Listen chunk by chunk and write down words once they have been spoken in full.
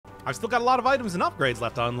I've still got a lot of items and upgrades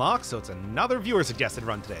left to unlock, so it's another viewer-suggested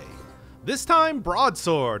run today. This time,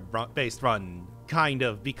 broadsword-based run, kind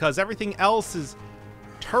of, because everything else is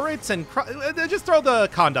turrets and... just throw the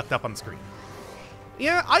conduct up on the screen.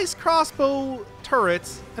 Yeah, ice crossbow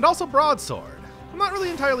turrets, and also broadsword. I'm not really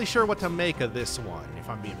entirely sure what to make of this one, if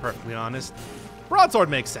I'm being perfectly honest. Broadsword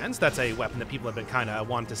makes sense. That's a weapon that people have been kind of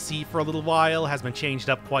wanting to see for a little while. Has been changed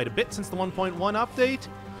up quite a bit since the 1.1 update.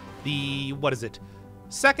 The, what is it?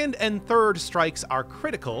 Second and third strikes are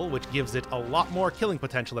critical, which gives it a lot more killing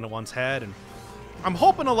potential than it once had, and I'm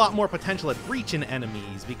hoping a lot more potential at reaching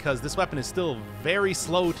enemies, because this weapon is still very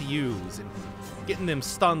slow to use, and getting them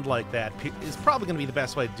stunned like that is probably going to be the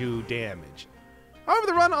best way to do damage. However,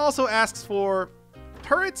 the run also asks for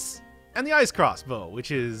turrets and the ice crossbow,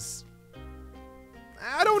 which is...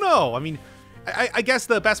 I don't know. I mean, I guess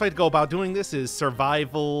the best way to go about doing this is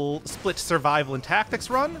split survival and tactics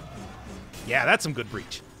run. Yeah, that's some good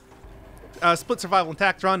breach. Split survival and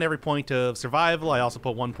tactics run, every point of survival. I also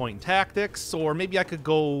put 1 point in tactics. Or maybe I could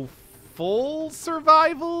go full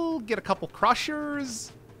survival, get a couple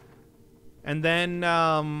crushers, and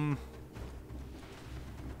then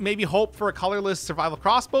maybe hope for a colorless survival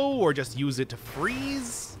crossbow, or just use it to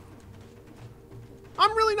freeze.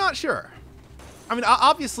 I'm really not sure. I mean,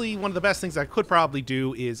 obviously, one of the best things I could probably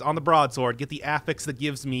do is, on the broadsword, get the affix that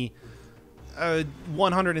gives me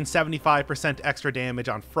 175% extra damage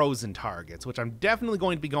on frozen targets, which I'm definitely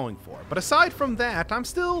going to be going for. But aside from that, I'm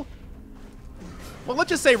still, well, let's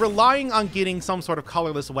just say relying on getting some sort of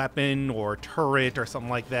colorless weapon or turret or something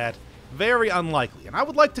like that, very unlikely. And I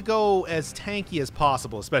would like to go as tanky as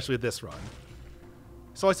possible, especially with this run.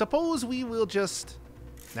 So I suppose we will just...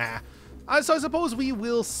 So I suppose we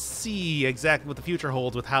will see exactly what the future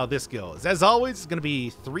holds with how this goes. As always, it's going to be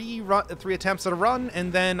three attempts at a run,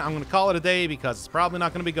 and then I'm going to call it a day because it's probably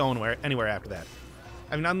not going to be going anywhere after that.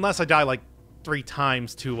 I mean, unless I die like 3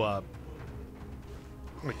 times to a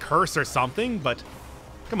curse or something, but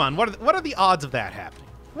come on, what are the odds of that happening?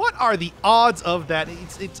 What are the odds of that?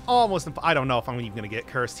 It's almost, I don't know if I'm even going to get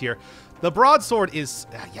cursed here. The broadsword is,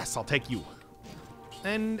 yes, I'll take you.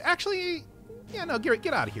 And actually... yeah, no,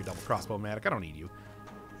 get out of here, double crossbow Matic. I don't need you.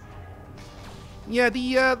 Yeah,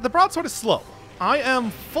 the broadsword is slow. I am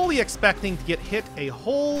fully expecting to get hit a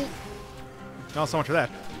whole... oh, so much for that.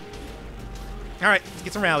 All right, let's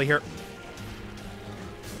get some rally here.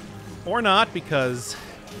 Or not, because...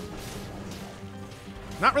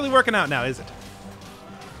 not really working out now, is it?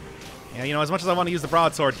 Yeah, you know, as much as I want to use the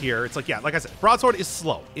broadsword here, it's like, yeah, like I said, broadsword is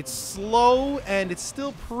slow. It's slow, and it's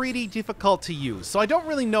still pretty difficult to use. So I don't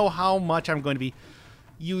really know how much I'm going to be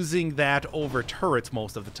using that over turrets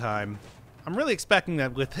most of the time. I'm really expecting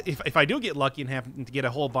that with, if I do get lucky and happen to get a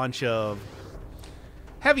whole bunch of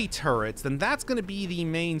heavy turrets, then that's going to be the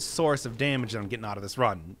main source of damage that I'm getting out of this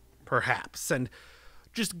run, perhaps. And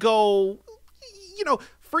just go, you know...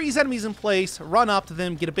 freeze enemies in place, run up to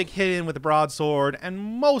them, get a big hit in with the broadsword, and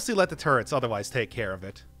mostly let the turrets otherwise take care of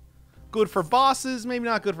it. Good for bosses, maybe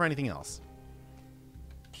not good for anything else.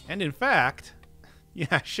 And in fact,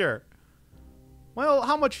 yeah, sure. Well,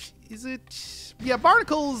 how much is it? Yeah,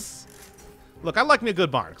 barnacles. Look, I like me a good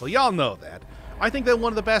barnacle. Y'all know that. I think that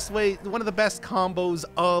one of the best combos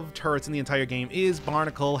of turrets in the entire game is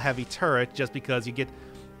barnacle heavy turret, just because you get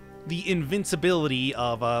the invincibility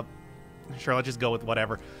of sure, let's just go with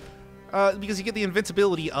whatever. Because you get the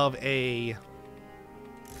invincibility of a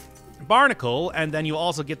barnacle, and then you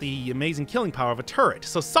also get the amazing killing power of a turret.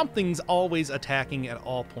 So something's always attacking at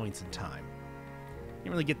all points in time. You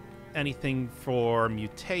don't really get anything for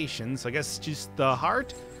mutations, so I guess just the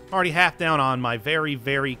heart. I'm already half down on my very,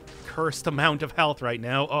 very cursed amount of health right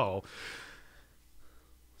now. Oh.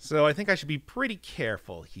 So I think I should be pretty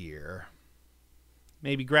careful here.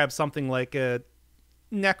 Maybe grab something like a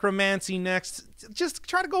necromancy next. Just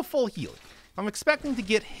try to go full healing. If I'm expecting to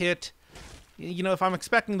get hit, you know, if I'm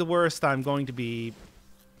expecting the worst, I'm going to be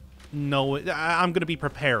I'm going to be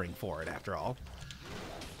preparing for it after all.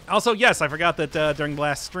 Also, yes, I forgot that during the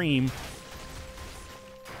last stream,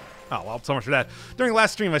 oh, well, so much for that. During the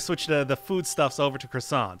last stream, I switched the foodstuffs over to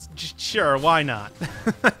croissants. Sure, why not?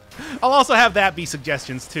 I'll also have that be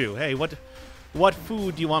suggestions too. Hey, what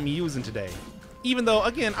food do you want me using today? Even though,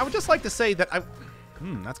 again, I would just like to say that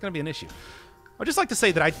that's going to be an issue. I'd just like to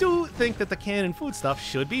say that I do think that the canon foodstuff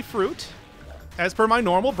should be fruit, as per my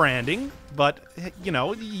normal branding, but, you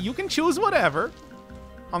know, you can choose whatever.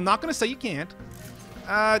 I'm not going to say you can't.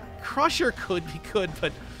 Crusher could be good,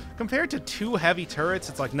 but compared to 2 heavy turrets,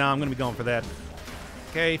 it's like, nah, I'm going to be going for that.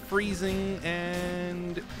 Okay, freezing,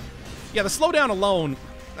 and... yeah, the slowdown alone,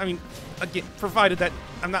 I mean, again, provided that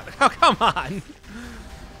I'm not... oh, come on!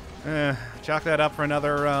 Chalk that up for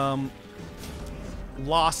another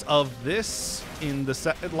loss of this in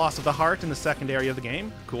the loss of the heart in the second area of the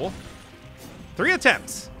game. Cool. 3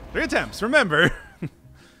 attempts. 3 attempts. Remember,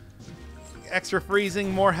 extra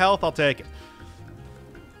freezing, more health. I'll take it.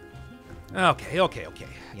 Okay.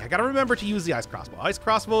 Yeah, I gotta remember to use the ice crossbow. Ice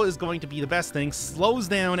crossbow is going to be the best thing. Slows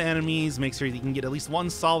down enemies. Makes sure you can get at least one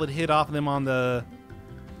solid hit off of them on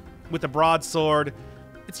with the broadsword.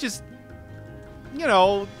 It's just, you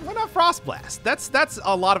know, why not Frost Blast? That's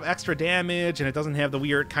a lot of extra damage, and it doesn't have the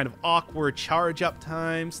weird kind of awkward charge up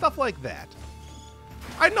time, stuff like that.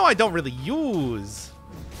 I know I don't really use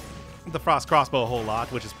the Frost Crossbow a whole lot,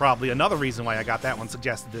 which is probably another reason why I got that one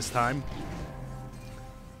suggested this time.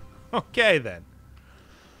 Okay, then.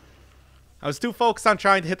 I was too focused on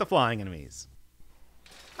trying to hit the flying enemies.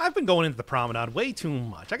 I've been going into the Promenade way too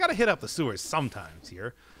much. I gotta hit up the sewers sometimes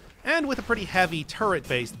here. And with a pretty heavy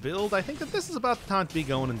turret-based build, I think that this is about the time to be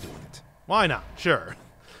going and doing it. Why not? Sure.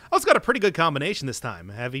 I also got a pretty good combination this time.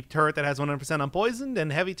 A heavy turret that has 100% unpoisoned,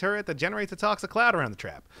 and heavy turret that generates a toxic cloud around the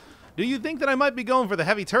trap. Do you think that I might be going for the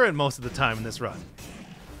heavy turret most of the time in this run?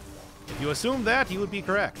 If you assume that, you would be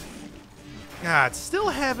correct. God, still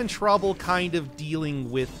having trouble kind of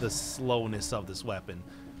dealing with the slowness of this weapon.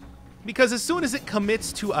 Because as soon as it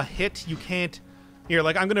commits to a hit, you can't... Here,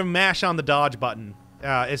 like, I'm going to mash on the dodge button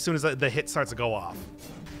as soon as the hit starts to go off.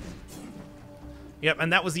 Yep,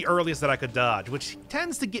 and that was the earliest that I could dodge, which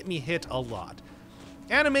tends to get me hit a lot.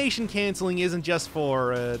 Animation canceling isn't just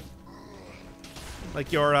for,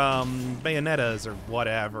 like, your bayonettas or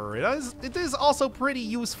whatever. It is also pretty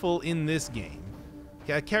useful in this game.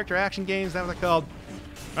 Character action games, is that what they're called?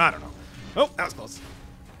 I don't know. Oh, that was close.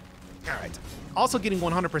 Alright. Also getting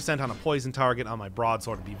 100% on a poison target on my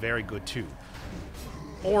broadsword would be very good, too.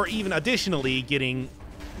 Or even additionally getting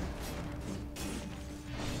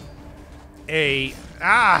a...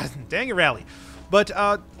 dang it, rally. But,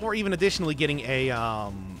 or even additionally getting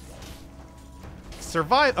a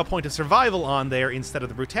point of survival on there instead of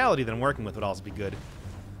the brutality that I'm working with would also be good.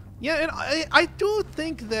 Yeah, and I do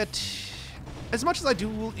think that... As much as I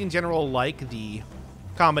do, in general, like the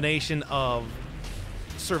combination of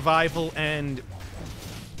survival and...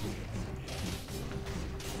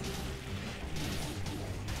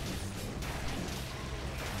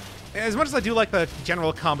 As much as I do like the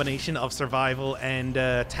general combination of survival and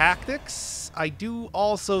tactics, I do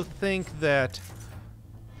also think that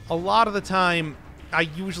a lot of the time I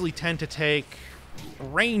usually tend to take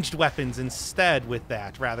ranged weapons instead with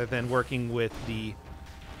that, rather than working with the...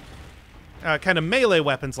 kind of melee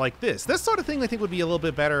weapons like this. This sort of thing I think would be a little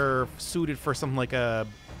bit better suited for something like a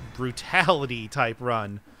brutality type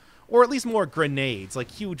run. Or at least more grenades, like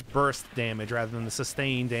huge burst damage rather than the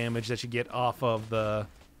sustained damage that you get off of the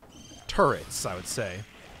turrets, I would say.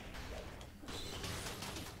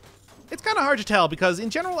 It's kind of hard to tell because in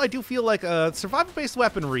general I do feel like survival-based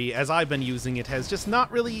weaponry, as I've been using it, has just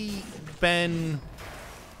not really been...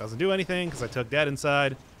 Doesn't do anything because I took dead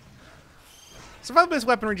inside. Survival-based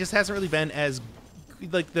weaponry just hasn't really been as...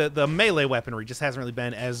 Like, the melee weaponry just hasn't really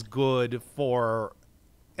been as good for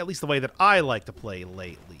at least the way that I like to play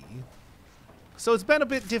lately. So it's been a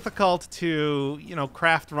bit difficult to, you know,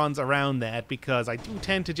 craft runs around that because I do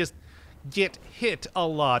tend to just get hit a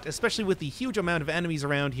lot, especially with the huge amount of enemies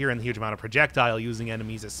around here and the huge amount of projectile-using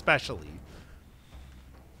enemies especially.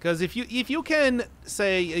 Because if you can,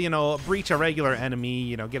 say, you know, breach a regular enemy,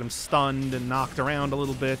 you know, get them stunned and knocked around a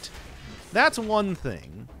little bit... That's one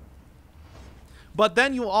thing. But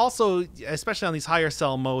then you also, especially on these higher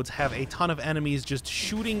cell modes, have a ton of enemies just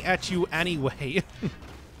shooting at you anyway.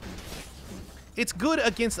 It's good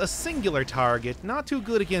against a singular target, not too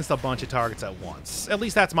good against a bunch of targets at once. At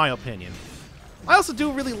least that's my opinion. I also do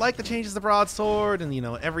really like the changes to broadsword and, you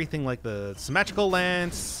know, everything like the symmetrical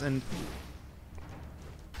lance and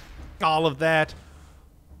all of that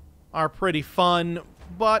are pretty fun.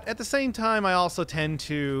 But at the same time, I also tend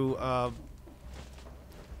to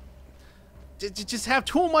just have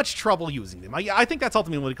too much trouble using them. I think that's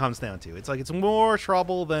ultimately what it comes down to. It's like it's more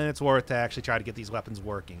trouble than it's worth to actually try to get these weapons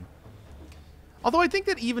working. Although I think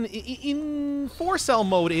that even in 4-cell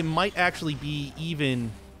mode, it might actually be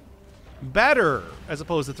even better as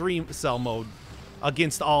opposed to 3-cell mode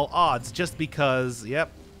against all odds, just because,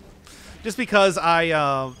 just because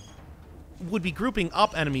I would be grouping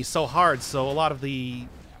up enemies so hard, so a lot of the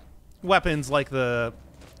weapons like the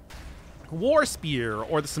War Spear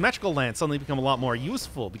or the Symmetrical Lance suddenly become a lot more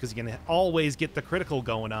useful because you can always get the critical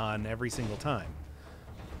going on every single time.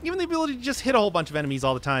 Even the ability to just hit a whole bunch of enemies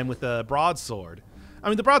all the time with the Broadsword. I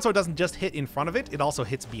mean, the Broadsword doesn't just hit in front of it, it also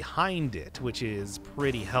hits behind it, which is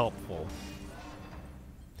pretty helpful.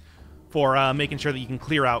 for making sure that you can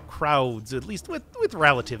clear out crowds, at least with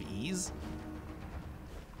relative ease.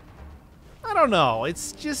 I don't know.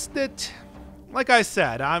 It's just that, like I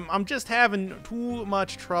said, I'm just having too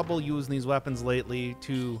much trouble using these weapons lately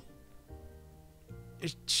to...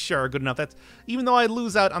 Sure, good enough. That's even though I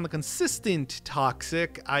lose out on the consistent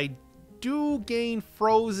toxic, I do gain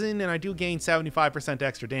frozen and I do gain 75%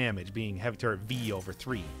 extra damage, being heavy turret V over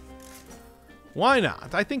 3. Why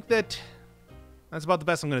not? I think that's about the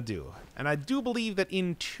best I'm going to do. And I do believe that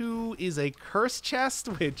in 2 is a curse chest,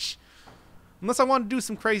 which, unless I want to do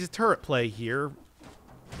some crazy turret play here,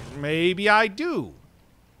 maybe I do.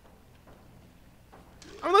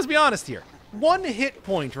 I mean, let's be honest here. 1 hit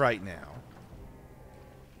point right now.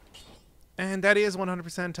 And that is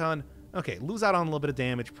 100% on... Okay, lose out on a little bit of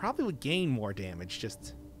damage. Probably would gain more damage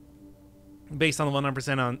just based on the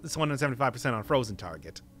 100% on... It's 175% on frozen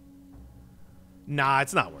target. Nah,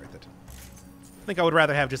 it's not worth it. I think I would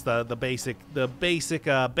rather have just the basic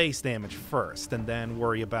base damage first, and then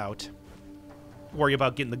worry about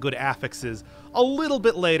getting the good affixes a little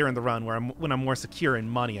bit later in the run, when I'm more secure in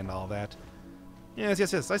money and all that.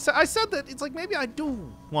 Yes. I said that it's like maybe I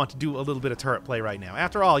do want to do a little bit of turret play right now.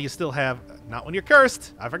 After all, you still have... Not when you're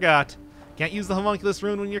cursed. I forgot. Can't use the homunculus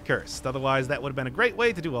rune when you're cursed. Otherwise, that would have been a great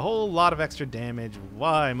way to do a whole lot of extra damage.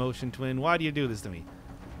 Why, Motion Twin? Why do you do this to me?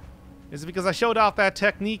 Is it because I showed off that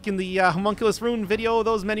technique in the homunculus rune video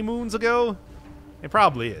those many moons ago? It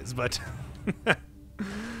probably is, but...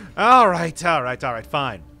 Alright,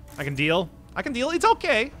 fine. I can deal. It's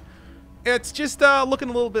okay. It's just looking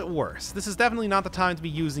a little bit worse. This is definitely not the time to be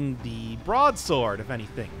using the broadsword, if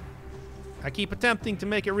anything. I keep attempting to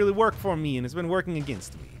make it really work for me, and it's been working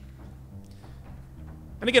against me.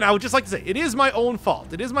 And again, I would just like to say, it is my own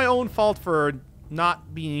fault. It is my own fault for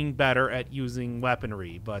not being better at using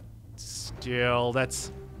weaponry, but still,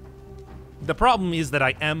 that's... The problem is that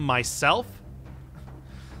I am myself,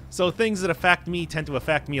 so things that affect me tend to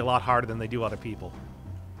affect me a lot harder than they do other people.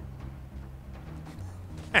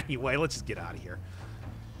 Anyway, let's just get out of here.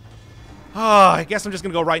 Oh, I guess I'm just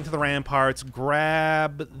going to go right into the ramparts.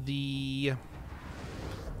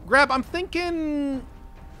 I'm thinking...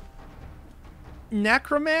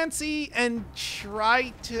 necromancy and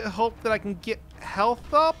try to hope that I can get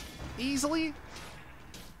health up easily. I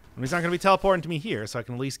mean, he's not going to be teleporting to me here, so I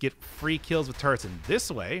can at least get free kills with turrets in this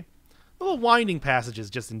way. Little winding passages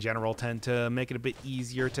just in general tend to make it a bit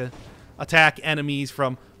easier to attack enemies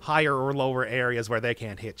from higher or lower areas where they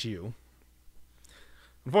can't hit you.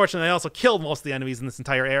 Unfortunately, I also killed most of the enemies in this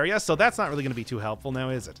entire area, so that's not really going to be too helpful now,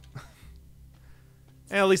 is it?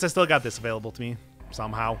 And at least I still got this available to me,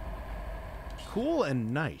 somehow. Cool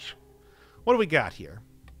and nice. What do we got here?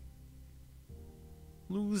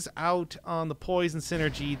 Lose out on the poison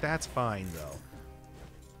synergy. That's fine, though.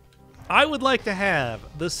 I would like to have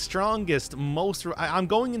the strongest, I'm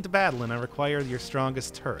going into battle, and I require your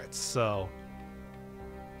strongest turrets, so...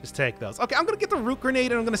 Just take those. Okay, I'm going to get the root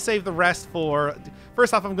grenade, and I'm going to save the rest for...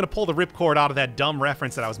 First off, I'm going to pull the ripcord out of that dumb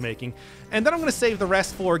reference that I was making. And then I'm going to save the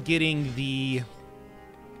rest for getting the...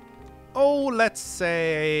 Oh, let's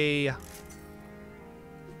say...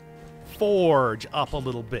 Forge up a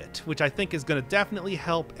little bit, which I think is going to definitely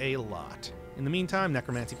help a lot. In the meantime,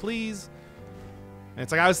 necromancy, please. And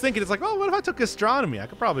it's like, I was thinking, it's like, oh, what if I took astronomy? I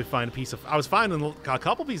could probably find a piece of... I was finding a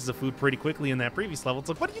couple pieces of food pretty quickly in that previous level. It's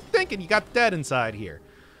like, what are you thinking? You got dead inside here.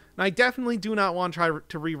 And I definitely do not want to try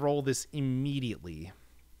to re-roll this immediately.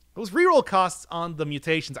 Those re-roll costs on the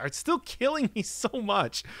mutations are still killing me so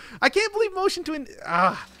much. I can't believe motion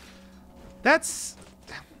to... That's...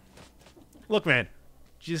 Look, man.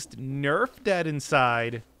 Just nerf dead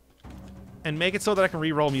inside and make it so that I can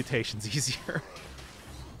re-roll mutations easier.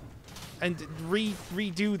 And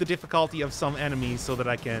redo the difficulty of some enemies so that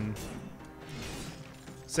I can,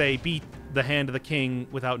 say, beat the Hand of the King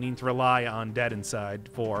without needing to rely on dead inside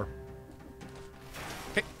for...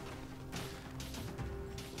 Okay.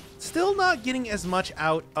 Still not getting as much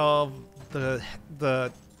out of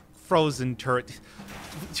the frozen turret.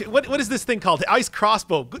 What is this thing called? The ice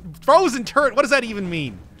crossbow. Frozen turret. What does that even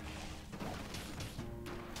mean?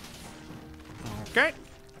 Okay.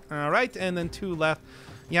 All right, and then 2 left.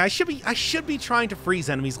 Yeah, I should be trying to freeze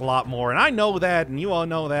enemies a lot more, and I know that, and you all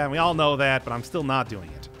know that, and we all know that, but I'm still not doing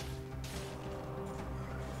it.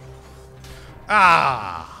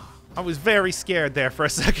 Ah, I was very scared there for a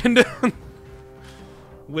second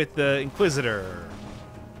with the Inquisitor.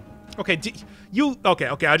 Okay,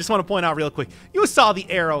 okay, I just want to point out real quick. You saw the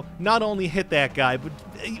arrow not only hit that guy, but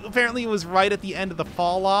apparently it was right at the end of the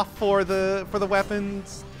fall off for the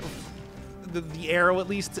weapons, the arrow at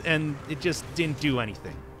least, and it just didn't do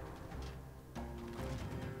anything.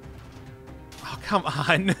 Oh come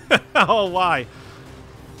on. Oh, why?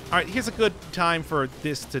 All right, here's a good time for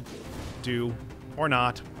this to do, or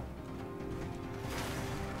not.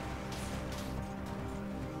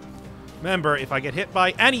 Remember, if I get hit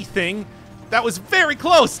by anything, that was very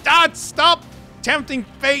close. Stop tempting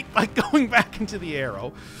fate by going back into the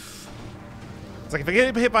arrow. It's like if I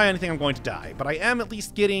get hit by anything, I'm going to die. But I am at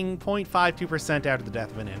least getting 0.52% out of the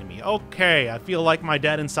death of an enemy. Okay, I feel like my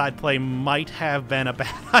dead inside play might have been a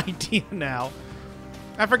bad idea now.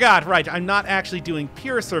 I forgot, right, I'm not actually doing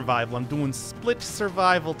pure survival. I'm doing split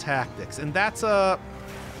survival tactics. And that's right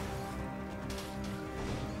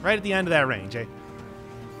at the end of that range, eh?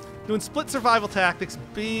 Doing split survival tactics,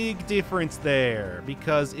 big difference there.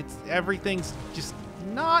 Because everything's just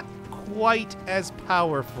not quite as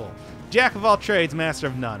powerful. Jack of all trades, master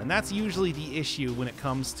of none, and that's usually the issue when it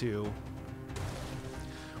comes to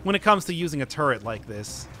using a turret like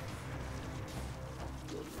this,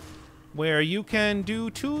 where you can do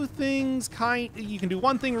two things you can do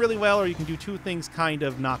one thing really well, or you can do two things kind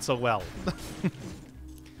of not so well.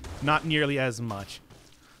 Not nearly as much.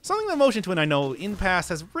 Something that Motion Twin I know in the past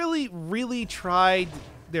has really tried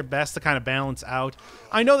their best to kind of balance out.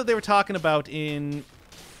 I know that they were talking about in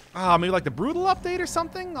maybe like the Brutal update or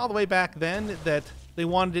something all the way back then, that they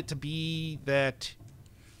wanted it to be that,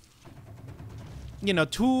 you know,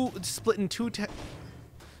 splitting two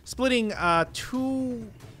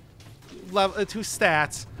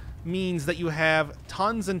stats means that you have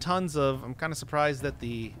tons and tons of. I'm kind of surprised that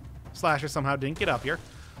the slasher somehow didn't get up here.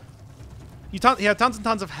 You have tons and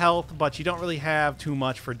tons of health, but you don't really have too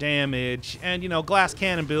much for damage, and, you know, glass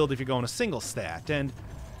cannon build if you're going a single stat, and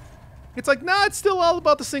it's like, nah, it's still all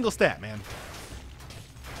about the single stat, man.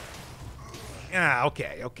 Ah,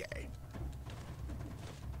 okay.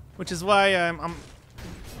 Which is why I'm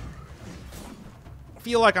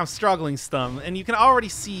feel like I'm struggling some, and you can already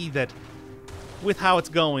see that with how it's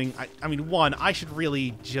going. I mean, one, I should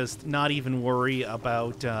really just not even worry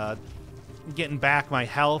about getting back my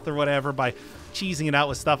health or whatever by cheesing it out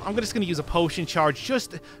with stuff. I'm just going to use a potion charge,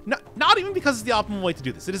 just not even because it's the optimal way to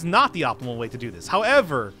do this. It is not the optimal way to do this.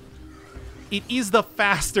 However, it is the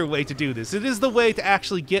faster way to do this. It is the way to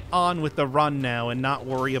actually get on with the run now and not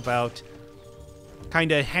worry about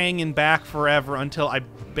kind of hanging back forever until I'm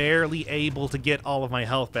barely able to get all of my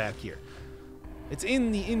health back here. It's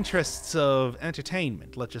in the interests of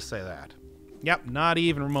entertainment, let's just say that. Yep, not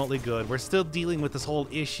even remotely good. We're still dealing with this whole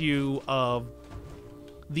issue of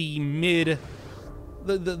the in-between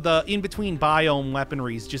biome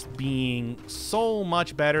weaponries just being so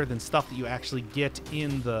much better than stuff that you actually get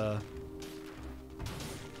in the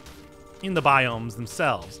biomes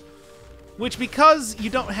themselves. Which, because you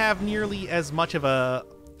don't have nearly as much of a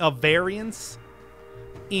variance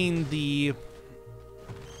in the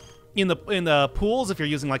pools if you're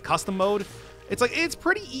using like custom mode, it's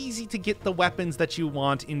pretty easy to get the weapons that you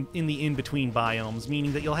want in the in-between biomes,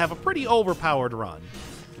 meaning that you'll have a pretty overpowered run.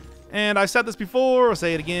 And I've said this before, I'll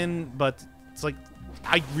say it again, but it's like,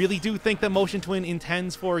 I really do think that Motion Twin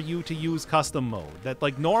intends for you to use custom mode. That,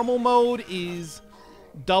 like, normal mode is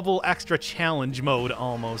double extra challenge mode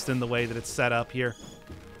almost in the way that it's set up here.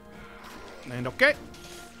 And okay.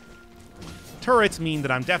 Turrets mean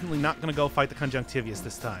that I'm definitely not going to go fight the Conjunctivius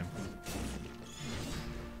this time.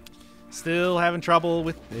 Still having trouble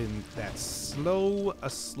with that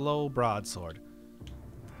slow broadsword.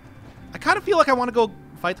 I kind of feel like I want to go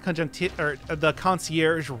fight the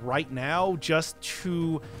Concierge right now just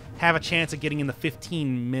to have a chance of getting in the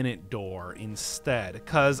 15-minute door instead.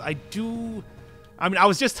 Because I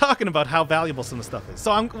was just talking about how valuable some of the stuff is.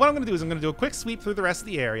 So what I'm going to do is I'm going to do a quick sweep through the rest of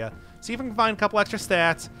the area, see if I can find a couple extra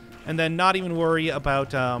stats, and then not even worry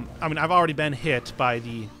about, I've already been hit by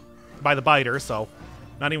the biter, so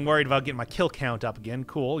not even worried about getting my kill count up again.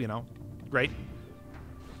 Cool, you know, great.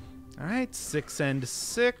 All right, 6 and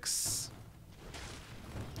 6.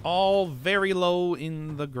 All very low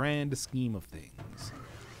in the grand scheme of things.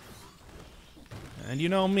 And you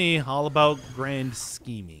know me, all about grand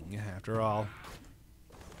scheming, after all.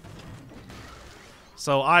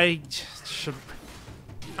 So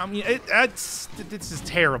this is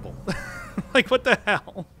terrible. Like, what the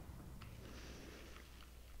hell?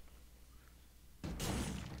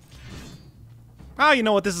 Ah, you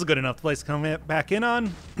know what? This is a good enough place to come back in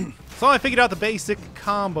on. So I figured out the basic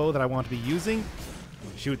combo that I want to be using.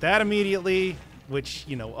 Shoot that immediately, which,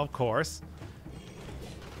 you know, of course.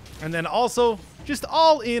 And then also, just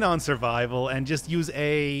all in on survival and just use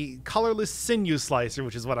a colorless sinew slicer,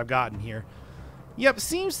 which is what I've gotten here. Yep,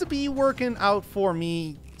 seems to be working out for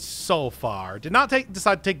me so far. Did not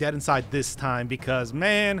decide to take dead inside this time because,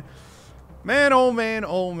 man, oh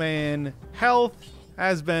man, health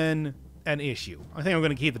has been an issue. I think I'm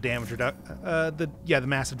going to keep the damage the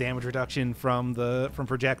massive damage reduction from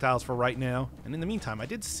projectiles for right now. And in the meantime, I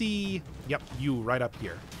did see, yep, you right up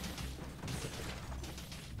here.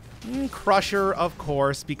 Crusher, of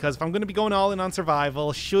course, because if I'm going to be going all in on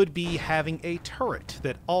survival, should be having a turret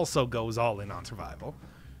that also goes all in on survival.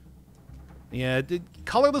 Yeah,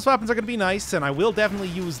 colorless weapons are going to be nice, and I will definitely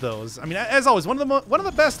use those. I mean, as always, one of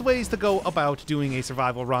the best ways to go about doing a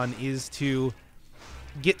survival run is to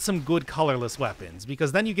get some good colorless weapons,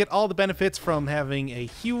 because then you get all the benefits from having a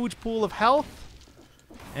huge pool of health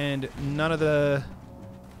and none of the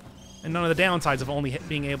downsides of only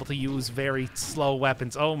being able to use very slow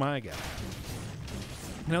weapons. Oh my god.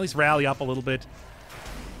 You can at least rally up a little bit.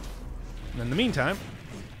 And in the meantime,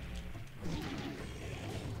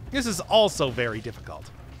 this is also very difficult.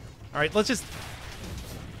 Alright, let's just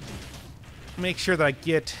make sure that I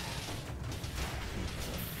get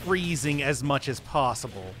freezing as much as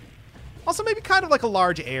possible. Also, maybe kind of like a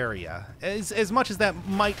large area. As much as that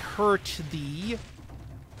might hurt the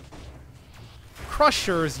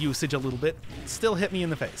Crusher's usage a little bit, still hit me in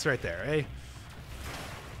the face right there, eh?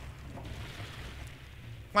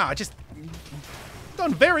 Wow, I just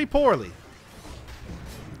done very poorly.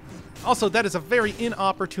 Also, that is a very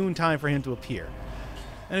inopportune time for him to appear.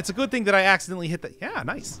 And it's a good thing that I accidentally hit the... Yeah,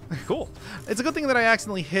 nice. Cool. It's a good thing that I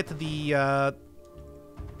accidentally hit the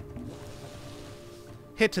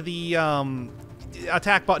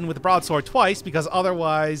attack button with the broadsword twice, because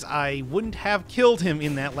otherwise I wouldn't have killed him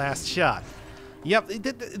in that last shot. Yep,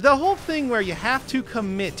 the whole thing where you have to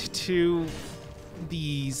commit to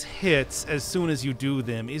these hits as soon as you do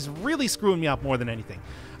them is really screwing me up more than anything.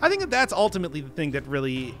 I think that that's ultimately the thing that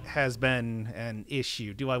really has been an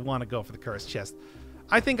issue. Do I want to go for the cursed chest?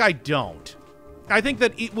 I think I don't. I think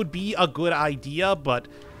that it would be a good idea, but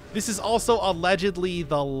this is also allegedly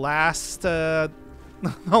the last the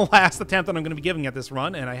last attempt that I'm going to be giving at this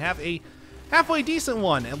run, and I have a halfway decent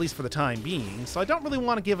one, at least for the time being, so I don't really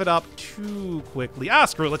want to give it up too quickly. Ah,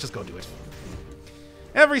 screw it, let's just go do it.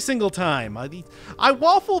 Every single time. I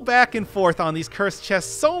waffle back and forth on these cursed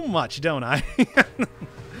chests so much, don't I?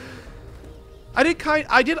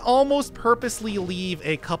 I did almost purposely leave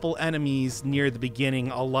a couple enemies near the beginning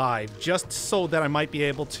alive, just so that I might be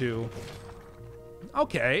able to...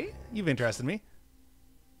 Okay, you've interested me.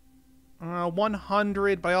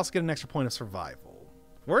 100, but I also get an extra point of survival.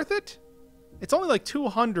 Worth it? It's only like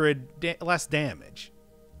 200 less damage.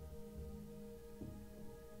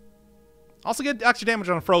 Also get extra damage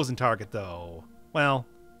on a frozen target, though. Well,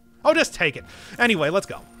 I'll just take it. Anyway, let's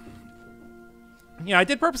go. Yeah, I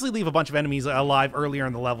did purposely leave a bunch of enemies alive earlier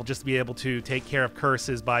in the level just to be able to take care of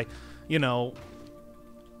curses by, you know...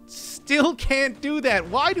 Still can't do that.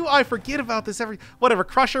 Why do I forget about this every... Whatever,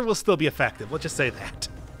 Crusher will still be effective. Let's just say that.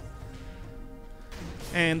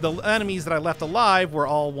 And the enemies that I left alive were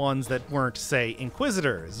all ones that weren't, say,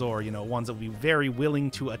 Inquisitors, or, you know, ones that would be very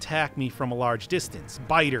willing to attack me from a large distance.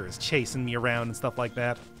 Biters chasing me around and stuff like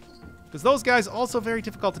that. Because those guys are also very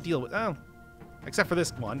difficult to deal with. Oh, except for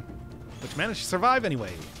this one, which managed to survive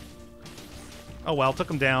anyway. Oh well,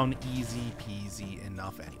 took him down easy peasy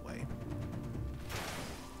enough anyway.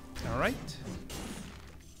 Alright.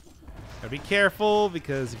 Gotta be careful,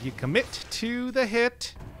 because if you commit to the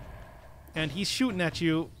hit... and he's shooting at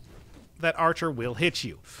you, that archer will hit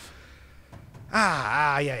you.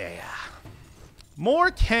 Yeah.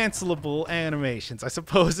 More cancelable animations. I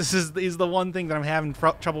suppose this is the one thing that I'm having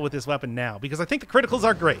trouble with this weapon now, because I think the criticals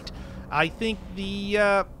are great. I think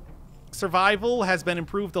the survival has been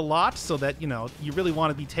improved a lot, so that, you know, you really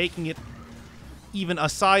want to be taking it even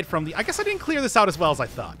aside from the... I guess I didn't clear this out as well as I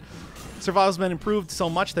thought. Survival's been improved so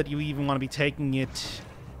much that you even want to be taking it...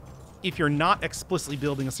 if you're not explicitly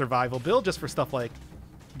building a survival build, just for stuff like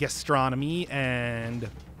gastronomy and...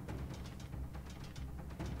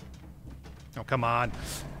 Oh, come on.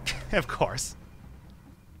 Of course.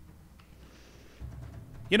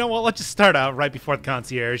 You know what? Let's just start out right before the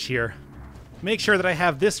concierge here. Make sure that I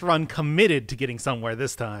have this run committed to getting somewhere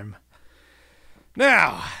this time.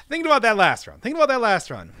 Now, thinking about that last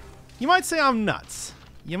run. You might say I'm nuts.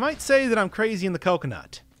 You might say that I'm crazy in the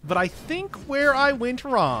coconut. But I think where I went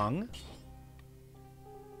wrong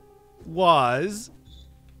was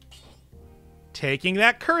taking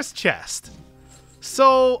that cursed chest.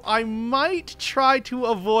 So I might try to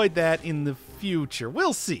avoid that in the future.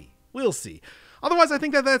 We'll see. We'll see. Otherwise, I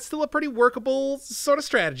think that that's still a pretty workable sort of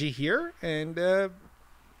strategy here. And, you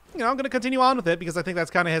know, I'm going to continue on with it because I think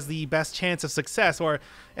that's kind of has the best chance of success, or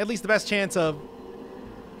at least the best chance of...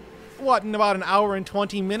 what, in about an hour and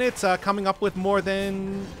 20 minutes, coming up with more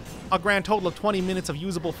than a grand total of 20 minutes of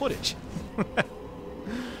usable footage.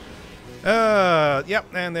 Yep,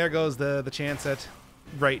 and there goes the chance at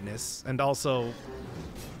greatness, and also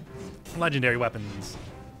legendary weapons.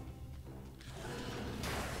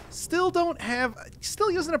 Still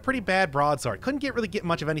using a pretty bad broadsword. Couldn't really get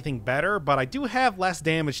much of anything better, but I do have less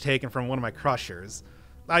damage taken from one of my crushers.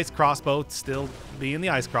 Ice crossbow still being the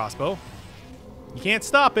ice crossbow. You can't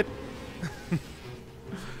stop it.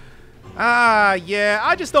 Yeah,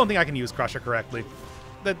 I just don't think I can use crusher correctly.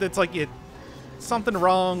 That's like something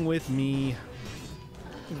wrong with me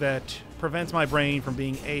that prevents my brain from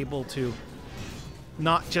being able to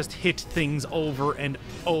not just hit things over and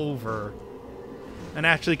over and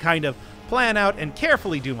actually kind of plan out and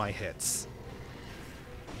carefully do my hits.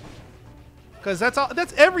 Because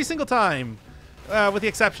that's every single time, with the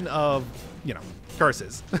exception of, you know,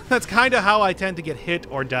 curses. That's kind of how I tend to get hit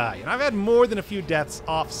or die. And I've had more than a few deaths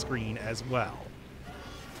off screen as well.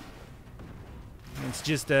 It's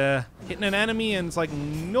just hitting an enemy and it's like,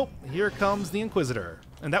 nope, here comes the Inquisitor.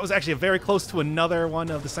 And that was actually very close to another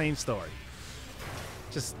one of the same story.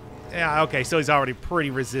 Just, yeah, okay, so he's already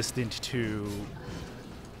pretty resistant to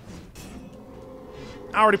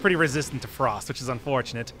frost, which is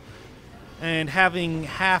unfortunate. And having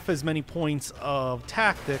half as many points of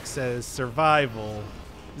tactics as survival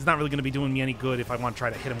is not really going to be doing me any good if I want to try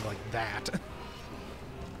to hit him like that.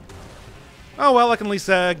 Oh well, I can at least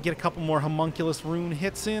get a couple more homunculus rune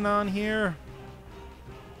hits in on here.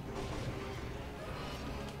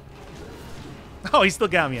 Oh, he still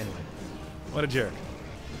got me anyway. What a jerk.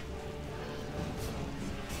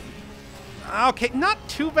 Okay, not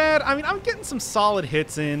too bad. I mean, I'm getting some solid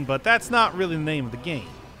hits in, but that's not really the name of the game.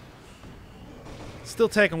 Still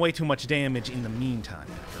taking way too much damage in the meantime,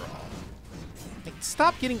 after all. Hey,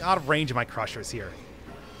 stop getting out of range of my crushers here.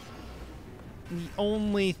 The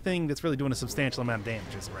only thing that's really doing a substantial amount of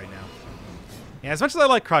damage is right now. Yeah, as much as I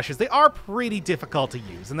like crushers, they are pretty difficult to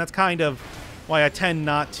use, and that's kind of why I tend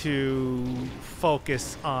not to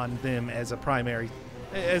focus on them as a primary,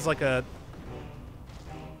 as like a,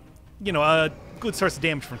 you know, a good source of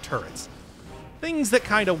damage from turrets. Things that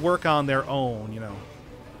kind of work on their own, you know.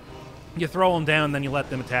 You throw them down, then you let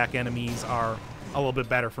them attack enemies are a little bit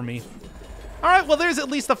better for me. All right, well, there's at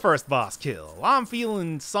least the first boss kill. I'm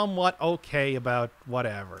feeling somewhat okay about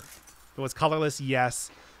whatever. If it was colorless,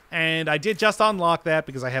 yes. And I did just unlock that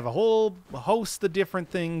because I have a whole host of different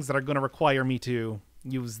things that are going to require me to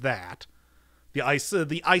use that. The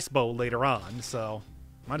ice bow later on, so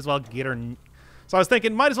might as well get her. So I was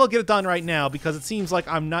thinking, might as well get it done right now because it seems like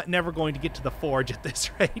I'm never going to get to the forge at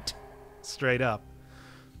this rate. Straight up.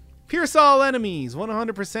 Pierce all enemies,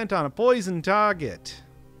 100% on a poison target.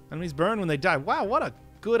 Enemies burn when they die. Wow, what a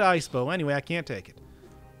good ice bow. Anyway, I can't take it.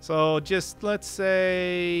 So just, let's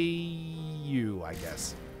say, you, I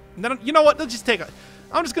guess. And then, you know what? Let's just take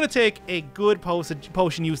I'm just going to take a good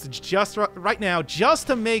potion usage just right now, just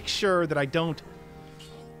to make sure that I don't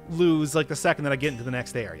lose, like, the second that I get into the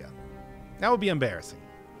next area. That would be embarrassing.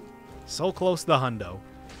 So close to the hundo.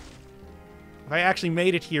 If I actually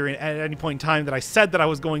made it here at any point in time that I said that I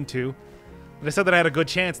was going to, that I said that I had a good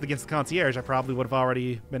chance against the concierge, I probably would have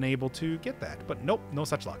already been able to get that. But nope, no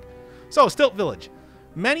such luck. So, Stilt Village.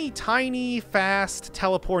 Many tiny, fast,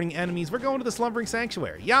 teleporting enemies. We're going to the Slumbering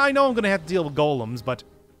Sanctuary. Yeah, I know I'm going to have to deal with golems, but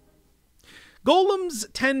golems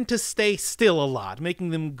tend to stay still a lot,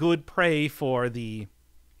 making them good prey for the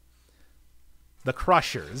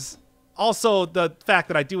crushers. Also, the fact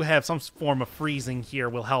that I do have some form of freezing here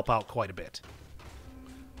will help out quite a bit.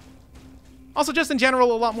 Also, just in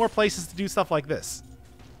general, a lot more places to do stuff like this.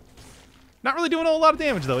 Not really doing a whole lot of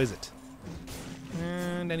damage, though, is it?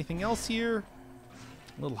 And anything else here?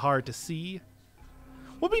 A little hard to see.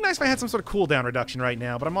 Would be nice if I had some sort of cooldown reduction right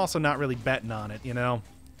now, but I'm also not really betting on it, you know?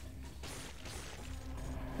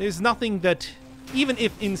 There's nothing that, even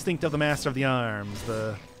if Instinct of the Master of the Arms,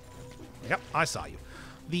 Yep, I saw you.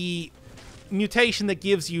 The mutation that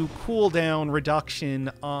gives you cooldown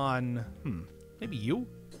reduction on... maybe you?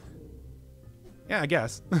 Yeah, I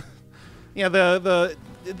guess. Yeah, that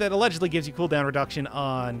allegedly gives you cooldown reduction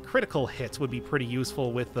on critical hits would be pretty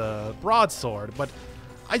useful with the broadsword, but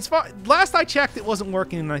last I checked, it wasn't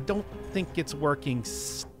working, and I don't think it's working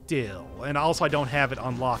still. And also, I don't have it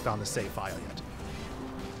unlocked on the save file yet.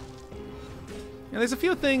 And there's a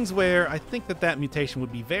few things where I think that mutation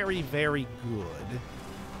would be very, very good.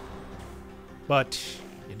 But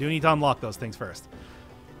you do need to unlock those things first.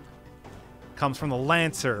 Comes from the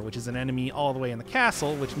Lancer, which is an enemy all the way in the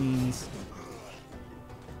castle, which means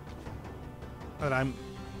that I'm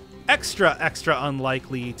extra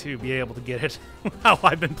unlikely to be able to get it how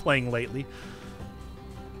I've been playing lately.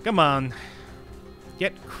 Come on.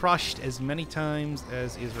 Get crushed as many times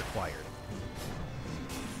as is required.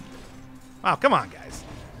 Wow, come on, guys.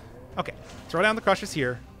 Okay, throw down the crushers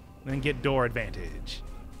here, and then get door advantage.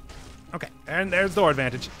 Okay, and there's door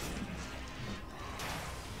advantage.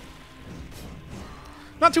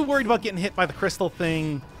 Not too worried about getting hit by the crystal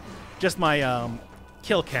thing. Just my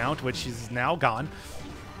kill count, which is now gone.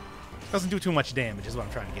 Doesn't do too much damage is what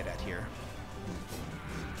I'm trying to get at here.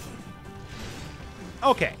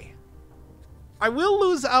 Okay. I will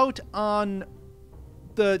lose out on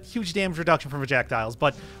the huge damage reduction from projectiles,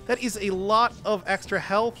 but that is a lot of extra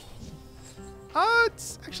health.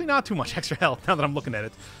 It's actually not too much extra health now that I'm looking at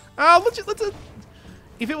it.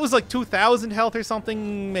 If it was like 2,000 health or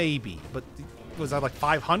something, maybe. But was that like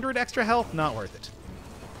 500 extra health? Not worth it.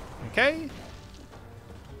 Okay.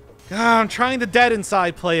 I'm trying the dead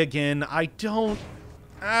inside play again. I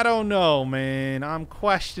don't know, man. I'm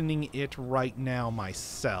questioning it right now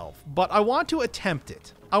myself. But I want to attempt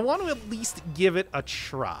it. I want to at least give it a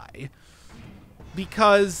try.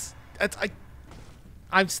 Because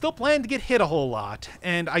I'm still planning to get hit a whole lot.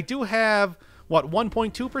 And I do have, what,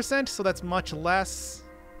 1.2%? So that's much less.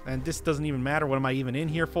 And this doesn't even matter. What am I even in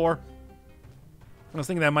here for? I was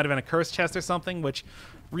thinking that might have been a curse chest or something, which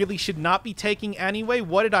really should not be taking anyway.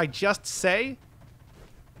 What did I just say?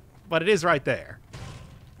 But it is right there.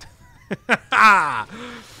 I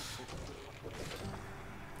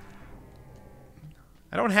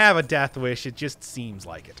don't have a death wish. It just seems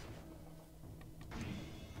like it.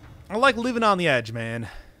 I like living on the edge, man.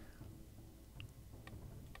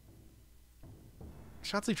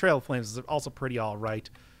 Shotzi Trail of Flames is also pretty alright.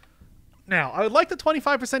 Now, I would like the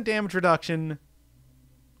 25% damage reduction.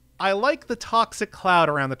 I like the Toxic Cloud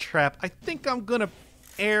around the trap. I think I'm going to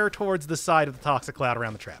err towards the side of the Toxic Cloud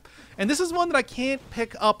around the trap. And this is one that I can't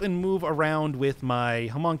pick up and move around with my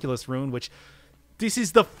Homunculus rune, which this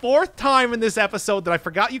is the 4th time in this episode that I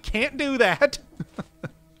forgot you can't do that.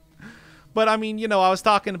 But, I mean, you know, I was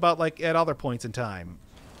talking about, like, at other points in time.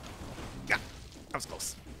 Yeah, that was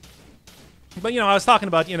close. But, you know, I was talking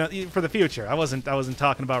about, you know, for the future. I wasn't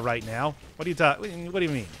talking about right now. What do you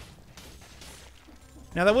mean?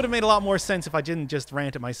 Now, that would have made a lot more sense if I didn't just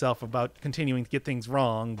rant at myself about continuing to get things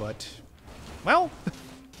wrong, but... well...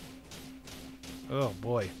 oh,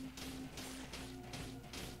 boy.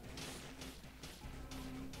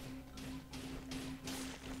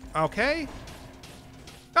 Okay.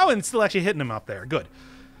 Oh, and still actually hitting him up there. Good.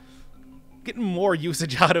 Getting more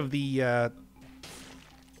usage out of the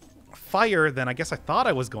fire than I guess I thought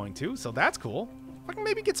I was going to, so that's cool. If I can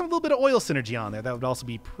maybe get some little bit of oil synergy on there, that would also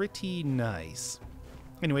be pretty nice.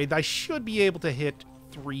 Anyway, I should be able to hit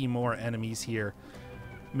 3 more enemies here.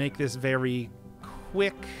 Make this very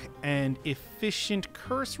quick and efficient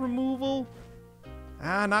curse removal.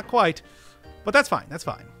 Not quite. But that's fine, that's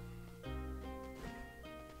fine.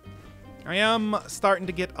 I am starting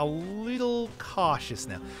to get a little cautious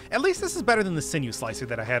now. At least this is better than the sinew slicer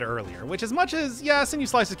that I had earlier, which as much as, yeah, sinew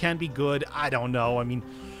slicer can be good, I don't know. I mean,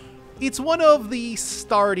 it's one of the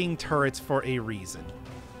starting turrets for a reason.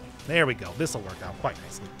 There we go. This will work out quite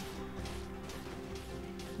nicely.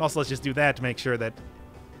 Also, let's just do that to make sure that,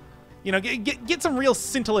 you know, get some real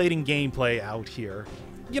scintillating gameplay out here.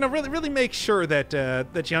 You know, really make sure that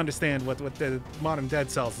that you understand what the modern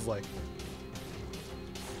Dead Cells is like.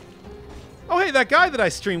 Oh, hey, that guy that I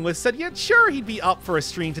streamed with said, yeah, sure, he'd be up for a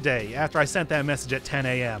stream today after I sent that message at 10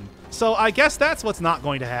 a.m. So I guess that's what's not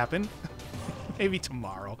going to happen. Maybe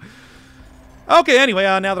tomorrow. Okay, anyway,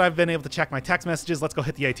 now that I've been able to check my text messages, let's go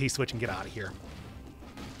hit the AT switch and get out of here.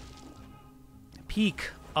 Peak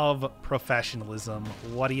of professionalism.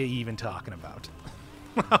 What are you even talking about?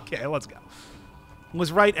 Okay, let's go. It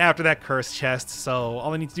was right after that curse chest, so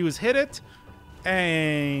all I need to do is hit it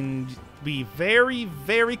and be very,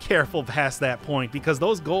 very careful past that point because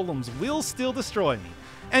those golems will still destroy me.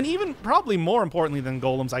 And even probably more importantly than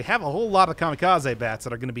golems, I have a whole lot of kamikaze bats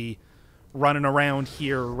that are going to be running around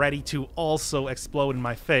here ready to also explode in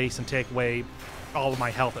my face and take away all of my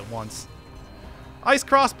health at once. Ice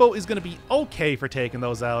Crossbow is going to be okay for taking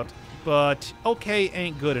those out, but okay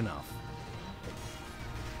ain't good enough.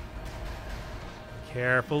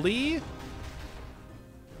 Carefully.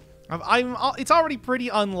 It's already pretty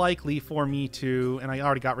unlikely for me to, and I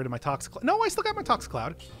already got rid of my Toxic Cloud. No, I still got my Toxic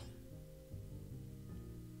Cloud.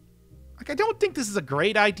 Like, I don't think this is a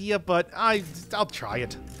great idea, but I'll try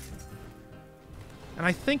it. And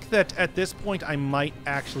I think that at this point I might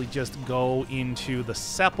actually just go into the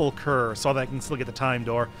Sepulchre so that I can still get the Time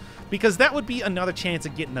Door. Because that would be another chance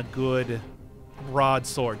of getting a good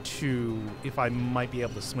broadsword too, if I might be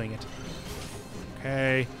able to swing it.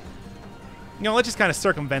 Okay. You know, let's just kind of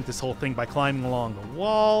circumvent this whole thing by climbing along the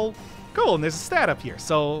wall. Cool, and there's a stat up here.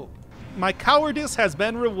 So my cowardice has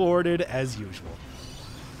been rewarded as usual.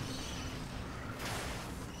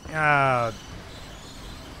 I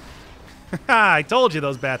told you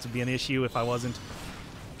those bats would be an issue if I wasn't.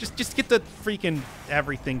 Just get the freaking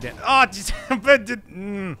everything down. Oh, just,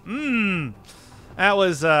 that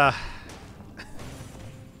was, I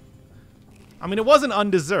mean, it wasn't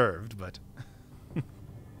undeserved, but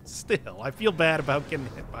still, I feel bad about getting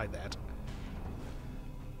hit by that.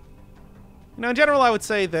 You know, in general, I would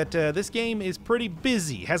say that this game is pretty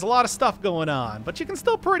busy, has a lot of stuff going on, but you can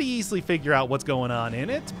still pretty easily figure out what's going on in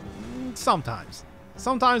it. Sometimes.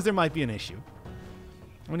 Sometimes there might be an issue.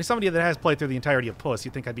 I mean, as somebody that has played through the entirety of Puss,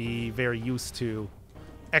 you'd think I'd be very used to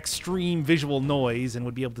extreme visual noise and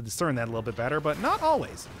would be able to discern that a little bit better, but not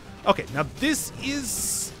always. Okay, now this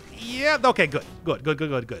is... Yeah, okay, good.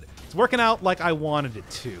 It's working out like I wanted it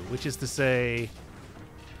to, which is to say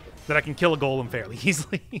that I can kill a golem fairly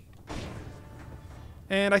easily.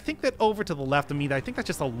 And I think that over to the left of me, I think that's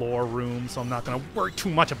just a lore room, so I'm not going to worry too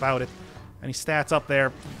much about it. Any stats up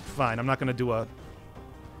there, fine. I'm not going to do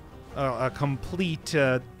a complete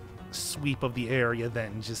sweep of the area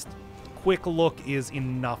then. Just quick look is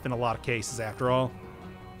enough in a lot of cases, after all.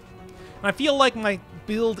 And I feel like my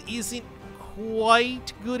build isn't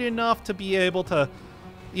quite good enough to be able to,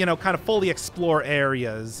 you know, kind of fully explore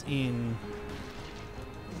areas in...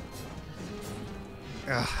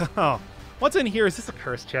 What's in here? Is this a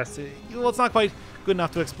curse chest? Well, it's not quite good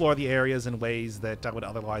enough to explore the areas in ways that I would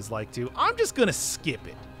otherwise like to. I'm just going to skip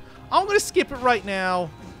it. I'm going to skip it right now.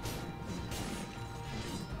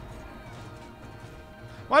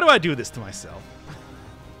 Why do I do this to myself?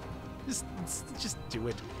 Just do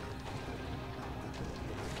it.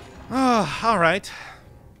 All right.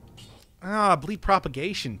 Bleed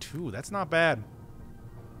propagation, too. That's not bad.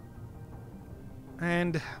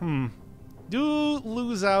 And, do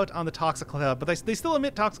lose out on the Toxic Cloud, but they still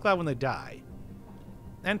emit Toxic Cloud when they die.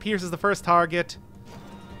 And Pierce is the first target.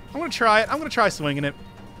 I'm going to try it. I'm going to try swinging it.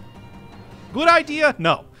 Good idea?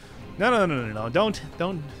 No. No. Don't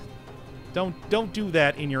do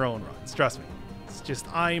that in your own runs. Trust me. It's just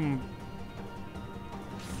I'm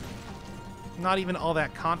not even all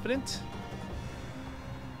that confident.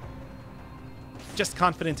 Just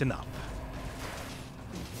confident enough.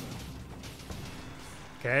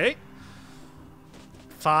 Okay.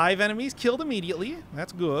 5 enemies killed immediately.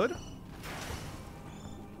 That's good.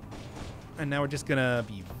 And now we're just gonna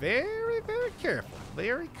be very, very careful.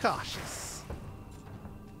 Very cautious.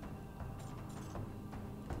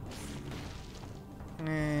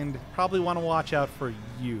 And probably want to watch out for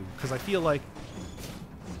you, because I feel like...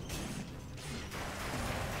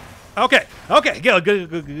 Okay,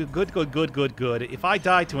 good. If I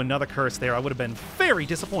died to another curse there, I would have been very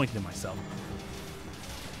disappointed in myself.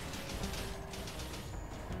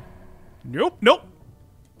 Nope.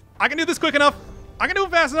 I can do this quick enough. I can do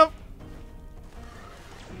it fast enough.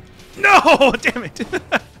 No, damn it.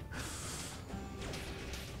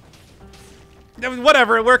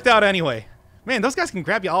 Whatever, it worked out anyway. Man, those guys can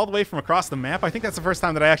grab you all the way from across the map. I think that's the first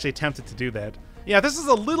time that I actually attempted to do that. Yeah, this is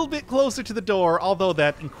a little bit closer to the door, although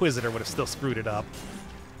that Inquisitor would have still screwed it up.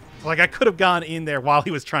 Like, I could have gone in there while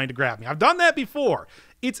he was trying to grab me. I've done that before.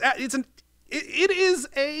 It is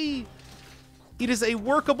a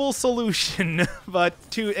workable solution, but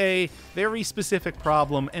to a very specific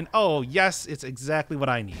problem. And oh, yes, it's exactly what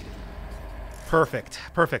I need. Perfect.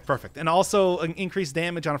 And also an increased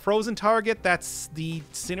damage on a frozen target. That's the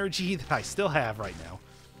synergy that I still have right now.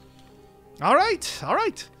 All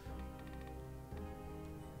right.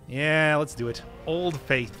 Yeah, let's do it. Old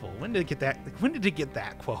Faithful. When did it get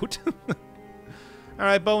that quote? All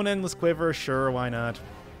right, Bone Endless Quiver. Sure, why not?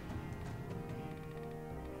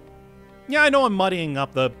 Yeah, I know I'm muddying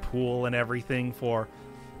up the pool and everything for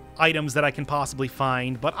items that I can possibly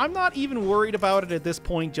find, but I'm not even worried about it at this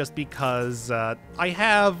point just because I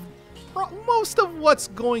have most of what's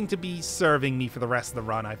going to be serving me for the rest of the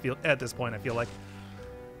run, I feel like.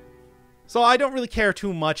 So I don't really care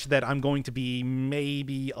too much that I'm going to be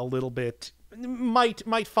maybe a little bit...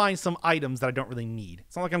 Might find some items that I don't really need.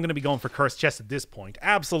 It's not like I'm going to be going for cursed chests at this point.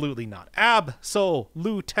 Absolutely not.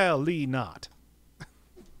 Absolutely not.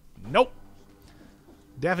 Nope.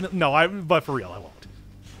 Definitely... No, but for real, I won't.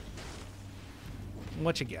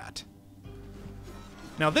 What you got?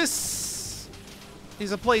 Now this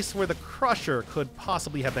is a place where the Crusher could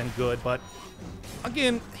possibly have been good, but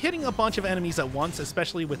again, hitting a bunch of enemies at once,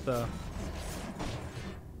 especially with the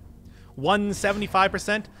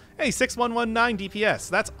 175%. Hey, 6119 DPS.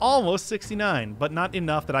 That's almost 69, but not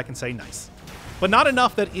enough that I can say nice. But not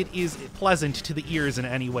enough that it is pleasant to the ears in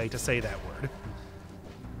any way to say that word.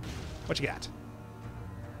 What you got?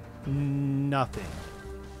 Nothing.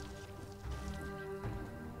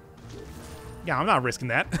 Yeah, I'm not risking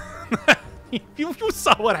that. you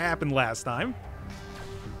saw what happened last time.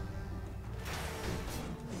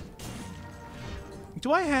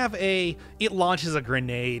 Do I have a... It launches a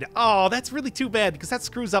grenade. Oh, that's really too bad, because that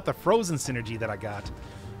screws up the frozen synergy that I got.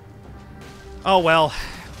 Oh, well.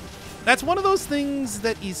 That's one of those things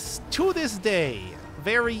that is, to this day,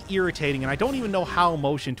 very irritating, and I don't even know how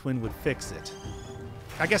Motion Twin would fix it.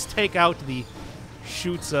 I guess take out the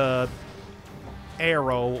shoots a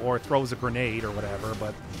arrow or throws a grenade or whatever,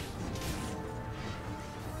 but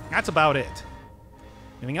that's about it.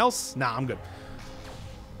 Anything else? Nah, I'm good.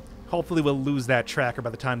 Hopefully we'll lose that tracker by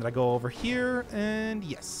the time that I go over here, and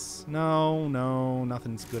yes. No,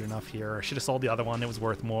 nothing's good enough here. I should have sold the other one. It was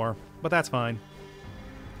worth more, but that's fine.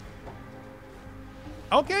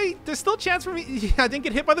 Okay, there's still a chance for me. I didn't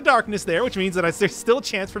get hit by the darkness there, which means that there's still a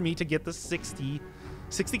chance for me to get the 60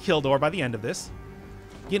 kill door by the end of this.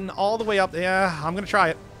 Getting all the way up. Yeah, I'm going to try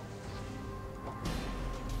it.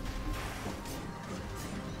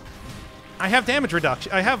 I have damage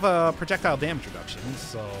reduction. I have projectile damage reduction,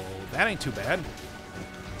 so that ain't too bad.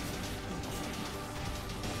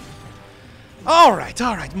 All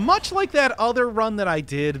right. Much like that other run that I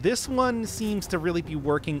did, this one seems to really be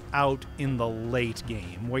working out in the late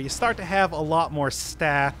game, where you start to have a lot more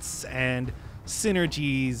stats and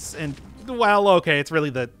synergies, and, well, okay, it's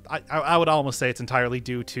really the... I would almost say it's entirely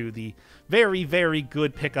due to the very, very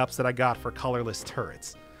good pickups that I got for colorless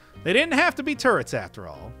turrets. They didn't have to be turrets, after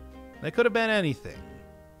all. They could have been anything.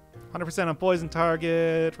 100% on poison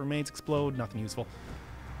target, remains explode, nothing useful.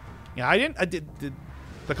 Yeah,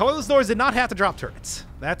 the colorless doors did not have to drop turrets.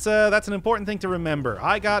 That's an important thing to remember.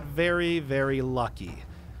 I got very, very lucky.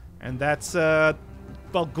 And that's,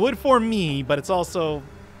 well, good for me, but it's also...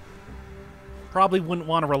 Probably wouldn't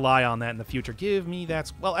want to rely on that in the future. Give me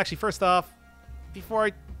that... Well, actually, first off, before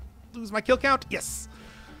I lose my kill count, yes.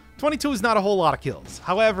 22 is not a whole lot of kills.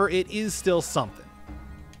 However, it is still something.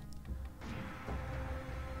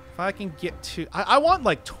 If I can get to... I want,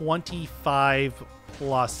 like, 25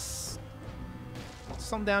 plus...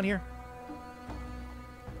 Something down here.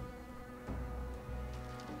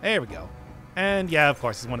 There we go. And yeah, of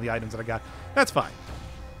course, it's one of the items that I got. That's fine.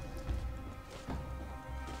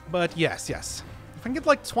 But yes. If I can get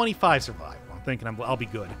like 25 survival, I'm thinking I'll be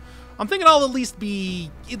good. I'm thinking I'll at least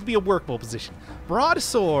it'd be a workable position.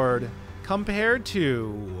 Broadsword, compared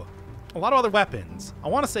to a lot of other weapons, I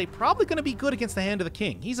want to say probably going to be good against the Hand of the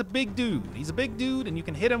King. He's a big dude. And you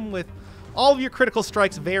can hit him with all of your critical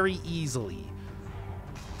strikes very easily.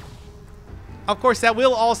 Of course, that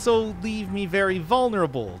will also leave me very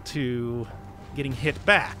vulnerable to getting hit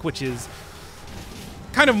back, which is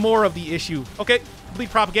kind of more of the issue. Okay,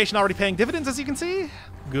 bleed propagation already paying dividends, as you can see.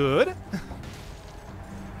 Good.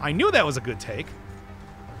 I knew that was a good take.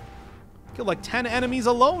 Killed like 10 enemies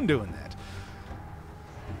alone doing that.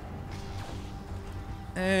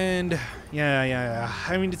 And yeah.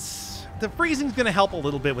 I mean, the freezing's going to help a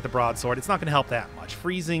little bit with the broadsword. It's not going to help that much.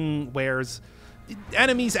 Freezing wears...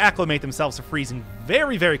 Enemies acclimate themselves to freezing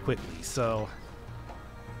very, very quickly, so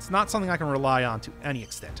it's not something I can rely on to any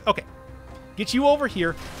extent. Okay, get you over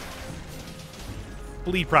here.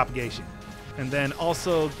 Bleed propagation. And then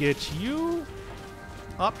also get you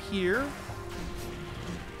up here.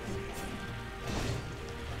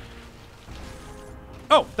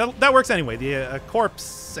 Oh, that works anyway. The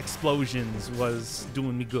corpse explosions was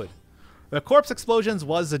doing me good. The corpse explosions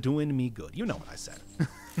was doing me good. You know what I said.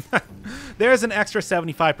 There's an extra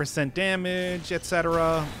 75% damage,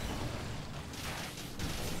 etc.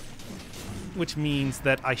 Which means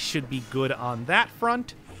that I should be good on that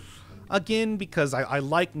front. Again, because I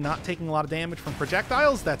like not taking a lot of damage from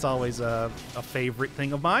projectiles. That's always a favorite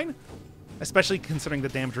thing of mine. Especially considering the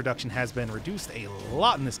damage reduction has been reduced a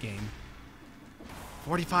lot in this game.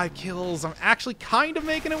 45 kills. I'm actually kind of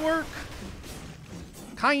making it work.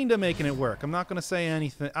 I'm not going to say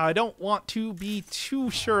anything. I don't want to be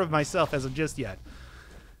too sure of myself as of just yet,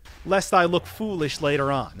 lest I look foolish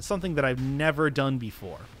later on. It's something that I've never done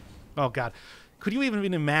before. Oh, God. Could you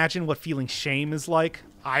even imagine what feeling shame is like?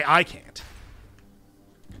 I can't.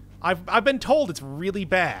 I've been told it's really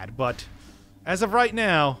bad, but as of right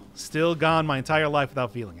now, still gone my entire life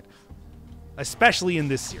without feeling it. Especially in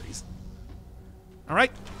this series. All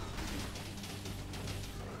right?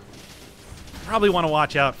 Probably want to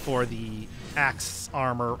watch out for the axe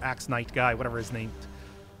armor, axe knight guy, whatever his name.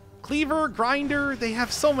 Cleaver, grinder, they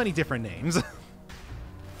have so many different names.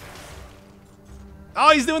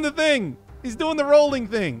 Oh, he's doing the thing. He's doing the rolling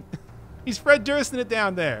thing. He's Fred Dursting it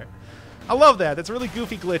down there. I love that. That's a really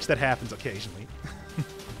goofy glitch that happens occasionally.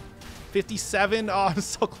 57. Oh, I'm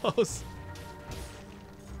so close.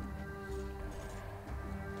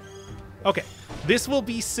 Okay, this will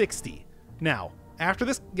be 60. Now, after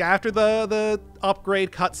the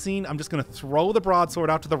upgrade cutscene, I'm just going to throw the broadsword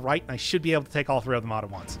out to the right, and I should be able to take all 3 of them out at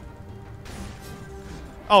once.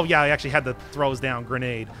 Oh, yeah, I actually had the throws down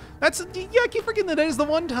grenade. Yeah, I keep forgetting that is the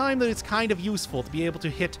one time that it's kind of useful to be able to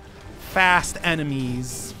hit fast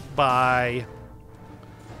enemies by...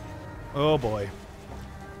 Oh, boy.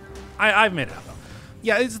 I've made it up, though.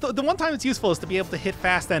 Yeah, it's the one time it's useful is to be able to hit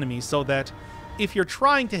fast enemies so that if you're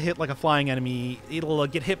trying to hit like a flying enemy, it'll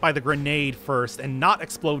get hit by the grenade first and not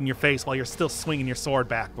explode in your face while you're still swinging your sword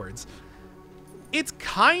backwards. It's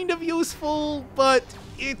kind of useful, but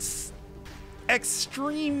it's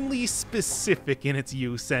extremely specific in its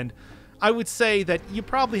use, and I would say that you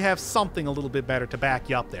probably have something a little bit better to back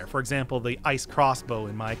you up there. For example, the ice crossbow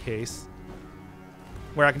in my case,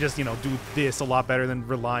 where I can just, you know, do this a lot better than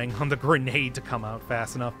relying on the grenade to come out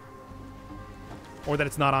fast enough. Or that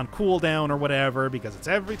it's not on cooldown or whatever, because it's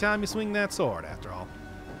every time you swing that sword, after all.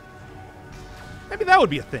 Maybe that would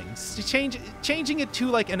be a thing. Changing it to,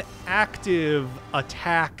 like, an active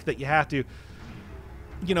attack that you have to,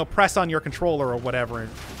 you know, press on your controller or whatever,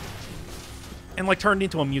 and like, turn it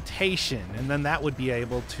into a mutation, and then that would be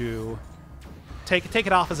able to take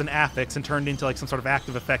it off as an affix and turn it into, like, some sort of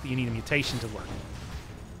active effect that you need a mutation to work.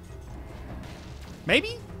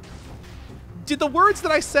 Maybe? Did the words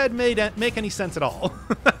that I said make any sense at all?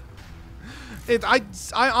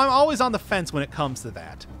 I'm always on the fence when it comes to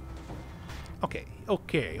that. Okay.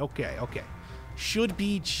 Should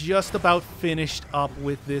be just about finished up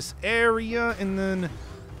with this area, and then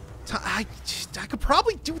I could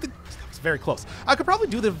probably do the... That was very close. I could probably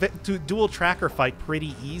do the dual tracker fight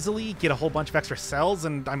pretty easily, get a whole bunch of extra cells,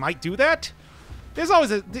 and I might do that. There's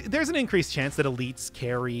an increased chance that elites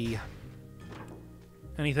carry...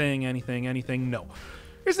 Anything, no.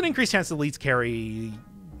 There's an increased chance that elites carry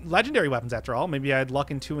legendary weapons, after all. Maybe I had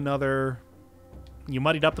luck into another... You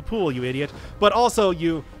muddied up the pool, you idiot. But also,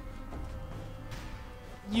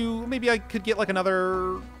 maybe I could get, like,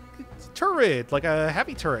 another turret, like a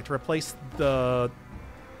heavy turret, to replace the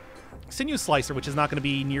sinew slicer, which is not going to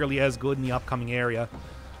be nearly as good in the upcoming area.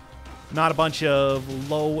 Not a bunch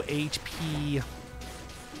of low HP...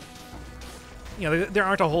 You know, there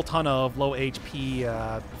aren't a whole ton of low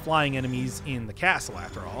HP flying enemies in the castle,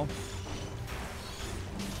 after all.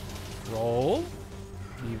 Roll.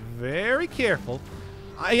 Be very careful.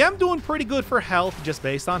 I am doing pretty good for health just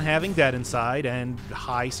based on having dead inside and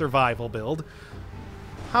high survival build.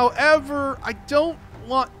 However, I don't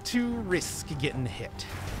want to risk getting hit.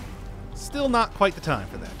 Still not quite the time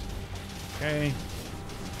for that. Okay.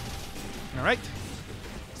 All right.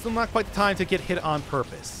 Still not quite the time to get hit on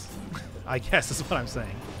purpose, I guess is what I'm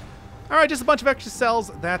saying. All right, just a bunch of extra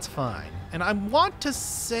cells. That's fine. And I want to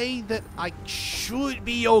say that I should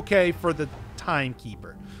be okay for the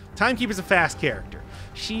Timekeeper. Timekeeper's a fast character.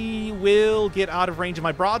 She will get out of range of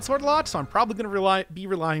my broadsword a lot, so I'm probably going to be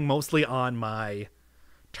relying mostly on my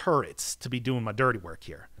turrets to be doing my dirty work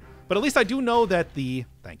here. But at least I do know that the...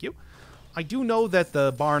 Thank you. I do know that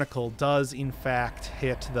the barnacle does, in fact,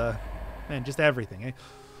 hit the... Man, just everything, eh?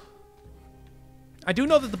 I do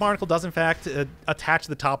know that the barnacle does, in fact, attach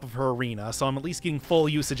the top of her arena, so I'm at least getting full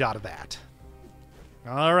usage out of that.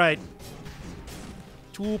 All right.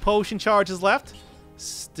 2 potion charges left.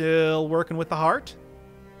 Still working with the heart.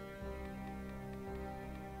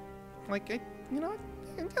 Like, you know,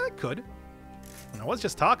 I could. And I was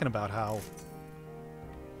just talking about how...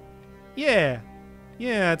 Yeah,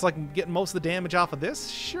 it's like getting most of the damage off of this.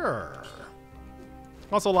 Sure.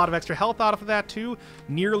 Also a lot of extra health out of that, too.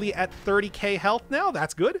 Nearly at 30k health now.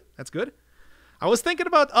 That's good. That's good. I was thinking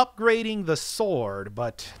about upgrading the sword,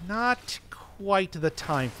 but not quite the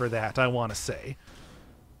time for that, I want to say.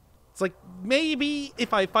 It's like, maybe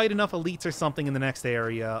if I fight enough elites or something in the next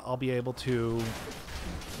area, I'll be able to...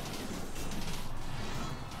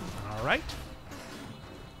 All right.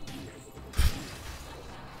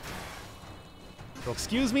 So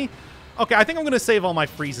excuse me. Okay, I think I'm going to save all my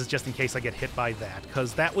freezes just in case I get hit by that,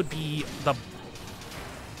 because that would be the...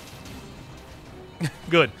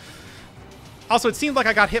 Good. Also, it seemed like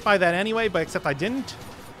I got hit by that anyway, but except I didn't,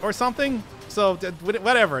 or something. So,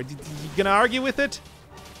 whatever. You gonna argue with it?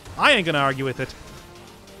 I ain't gonna argue with it.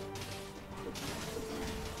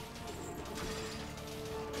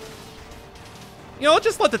 You know, let's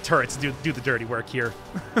just let the turrets do the dirty work here.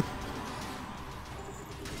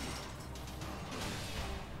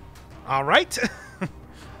 All right.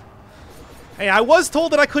 Hey, I was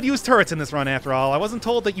told that I could use turrets in this run, after all. I wasn't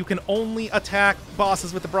told that you can only attack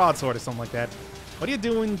bosses with the broadsword or something like that. What are you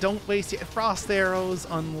doing? Don't waste your frost arrows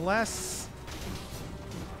unless...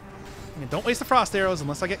 I mean, don't waste the frost arrows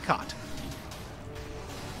unless I get caught.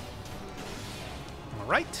 All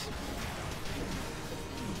right.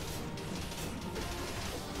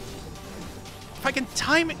 If I can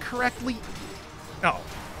time it correctly... Oh.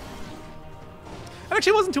 That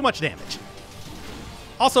actually wasn't too much damage.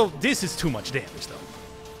 Also, this is too much damage, though.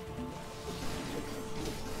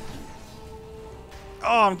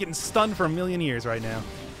 Oh, I'm getting stunned for a million years right now.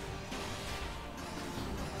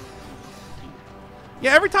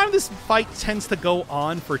 Yeah, every time this fight tends to go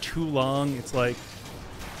on for too long, it's like...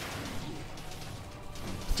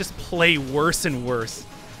 just play worse and worse.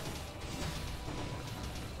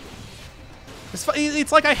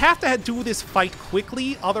 It's like I have to do this fight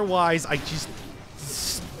quickly, otherwise I just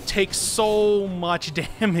take so much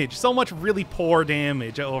damage, so much really poor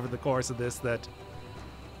damage over the course of this that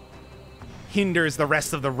hinders the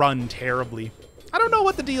rest of the run terribly. I don't know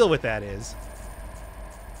what the deal with that is.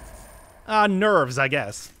 Nerves, I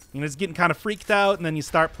guess. You know, it's getting kind of freaked out, and then you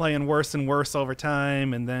start playing worse and worse over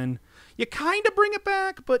time, and then you kind of bring it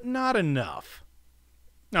back, but not enough.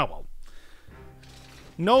 Oh, well.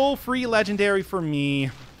 No free legendary for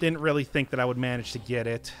me. Didn't really think that I would manage to get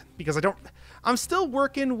it, because I'm still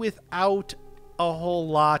working without a whole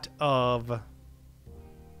lot of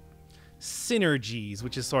synergies,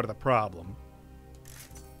 which is sort of the problem.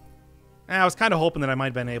 I was kind of hoping that I might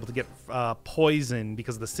have been able to get poison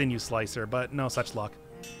because of the sinew slicer, but no such luck.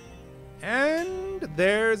 And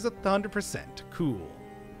there's 100%. Cool.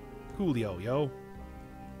 Coolio, yo.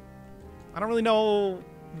 I don't really know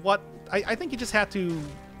what... I think you just have to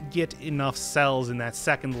get enough cells in that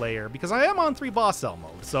second layer, because I am on 3 boss cell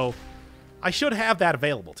mode, so I should have that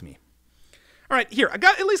available to me. Alright, here, I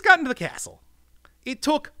at least got into the castle. It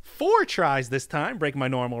took 4 tries this time, breaking my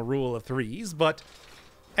normal rule of 3s, but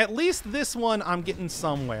at least this one I'm getting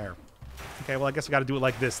somewhere. Okay, well, I guess I gotta do it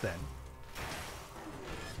like this then.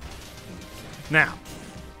 Now,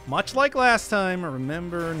 much like last time,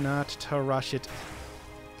 remember not to rush it.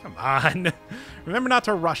 Come on. Remember not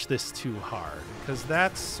to rush this too hard, because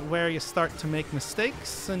that's where you start to make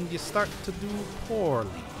mistakes and you start to do poorly.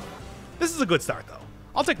 This is a good start, though.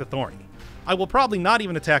 I'll take the Thorny. I will probably not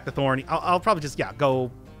even attack the Thorny. I'll probably just, yeah, go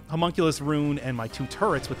Homunculus Rune and my 2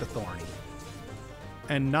 turrets with the Thorny.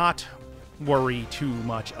 And not worry too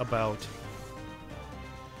much about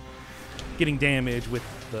getting damage with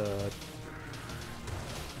the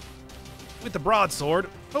broadsword,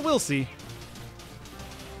 but we'll see.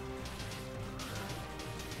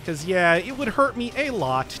 Because, yeah, it would hurt me a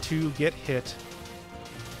lot to get hit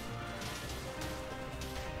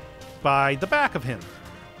by the back of him.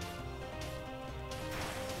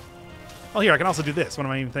 Oh, here, I can also do this. What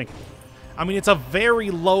am I even thinking? I mean, it's a very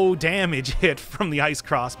low damage hit from the ice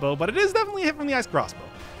crossbow, but it is definitely a hit from the ice crossbow.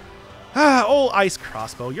 Ah, oh, ice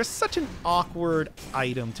crossbow. You're such an awkward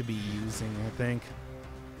item to be using, I think.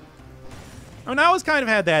 I mean, I always kind of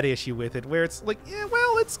had that issue with it, where it's like, yeah,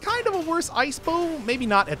 well, it's kind of a worse ice bow. Maybe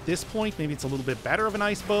not at this point. Maybe it's a little bit better of an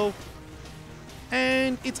ice bow.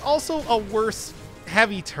 And it's also a worse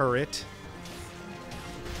heavy turret.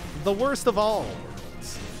 The worst of all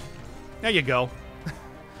worlds. There you go.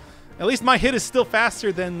 At least my hit is still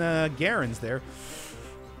faster than Garen's there.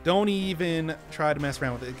 Don't even try to mess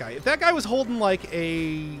around with that guy. If that guy was holding, like,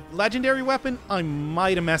 a legendary weapon, I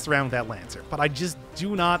might have messed around with that Lancer. But I just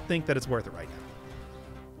do not think that it's worth it right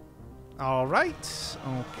now. All right.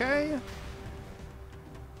 Okay.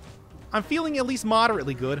 I'm feeling at least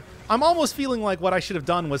moderately good. I'm almost feeling like what I should have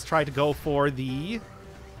done was try to go for the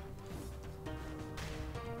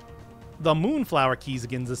Moonflower keys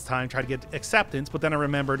again this time, try to get acceptance, but then I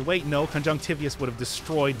remembered, wait, no, Conjunctivius would have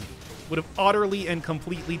destroyed me. Would have utterly and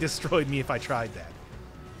completely destroyed me if I tried that.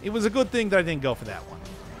 It was a good thing that I didn't go for that one.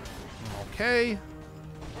 Okay.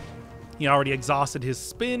 He already exhausted his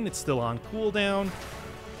spin. It's still on cooldown.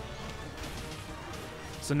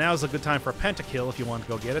 So now's a good time for a pentakill if you want to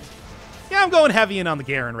go get it. Yeah, I'm going heavy in on the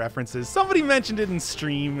Garen references. Somebody mentioned it in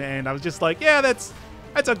stream, and I was just like, yeah, that's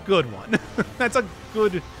a good one. That's a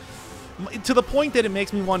good... To the point that it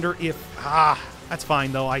makes me wonder if... that's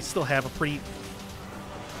fine, though. I still have a pretty...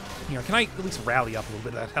 You know, can I at least rally up a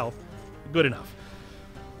little bit of that health? Good enough.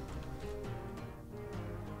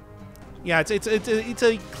 Yeah, it's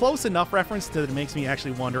a close enough reference that it makes me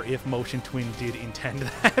actually wonder if Motion Twin did intend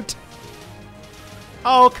that.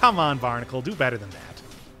 Oh, come on, Barnacle. Do better than that.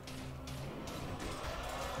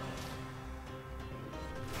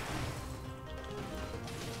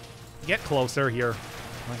 Get closer here.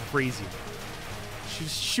 I'm gonna freeze you.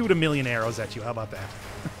 Shoot a million arrows at you. How about that?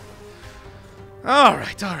 All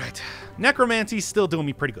right, all right. Necromancy's still doing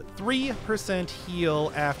me pretty good. 3%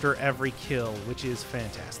 heal after every kill, which is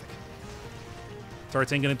fantastic.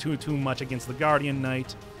 Turrets ain't gonna do too much against the Guardian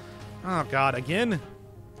Knight. Oh, God, again?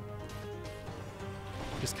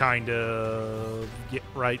 Just kind of get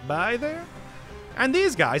right by there. And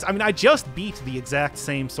these guys, I mean, I just beat the exact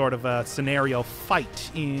same sort of scenario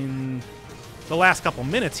fight in the last couple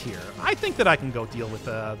minutes here. I think that I can go deal with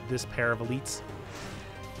this pair of elites.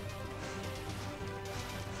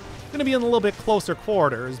 Gonna be in a little bit closer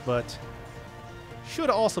quarters, but should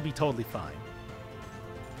also be totally fine.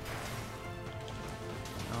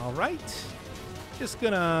 All right. Just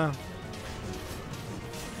gonna...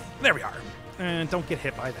 There we are. And don't get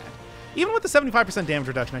hit by that. Even with the 75% damage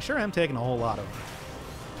reduction, I sure am taking a whole lot of...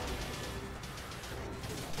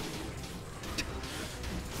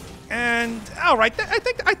 And all right, I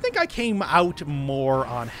think I came out more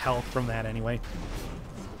on health from that anyway.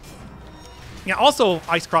 Yeah, also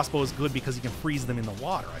ice crossbow is good because you can freeze them in the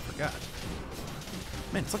water. I forgot.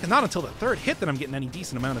 Man, it's like not until the third hit that I'm getting any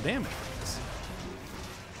decent amount of damage from this.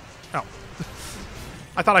 Oh.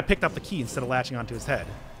 I thought I picked up the key instead of latching onto his head.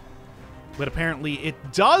 But apparently it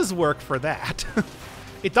does work for that.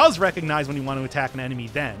 It does recognize when you want to attack an enemy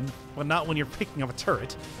then, but not when you're picking up a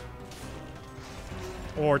turret.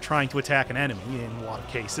 Or trying to attack an enemy in a lot of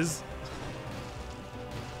cases.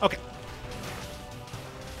 Okay.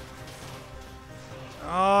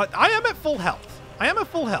 I am at full health. I am at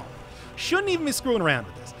full health. Shouldn't even be screwing around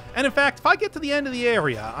with this. And in fact, if I get to the end of the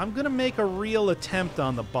area, I'm going to make a real attempt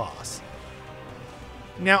on the boss.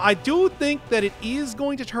 Now, I do think that it is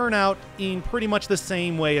going to turn out in pretty much the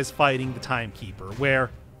same way as fighting the Timekeeper,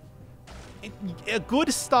 where a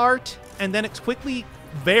good start, and then it quickly,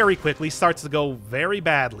 very quickly, starts to go very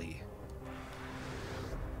badly.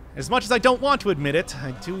 As much as I don't want to admit it,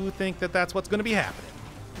 I do think that that's what's going to be happening.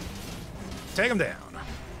 Take him down.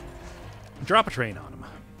 Drop a train on him.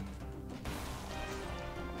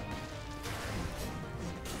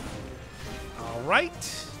 All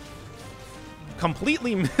right.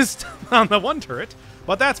 Completely missed on the one turret,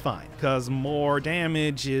 but that's fine, because more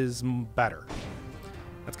damage is better.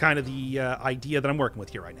 That's kind of the idea that I'm working with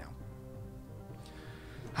here right now.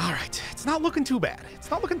 All right, it's not looking too bad. It's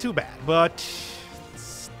not looking too bad, but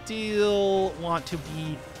still want to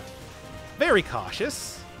be very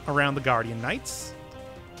cautious around the Guardian Knights.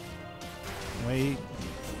 Wait.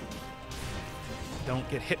 Don't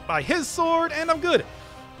get hit by his sword, and I'm good.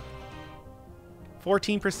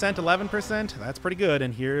 14%, 11%. That's pretty good.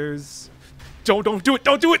 And here's... Don't do it!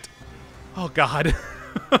 Don't do it! Oh, God.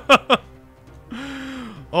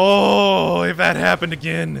 Oh, if that happened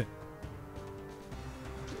again.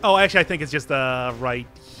 Oh, actually, I think it's just right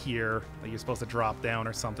here that you're supposed to drop down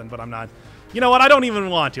or something, but I'm not... You know what? I don't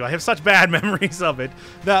even want to. I have such bad memories of it.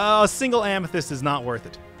 The single amethyst is not worth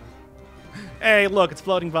it. Hey, look, it's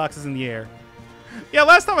floating boxes in the air. Yeah,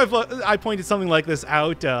 last time I pointed something like this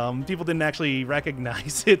out, people didn't actually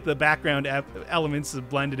recognize it. The background elements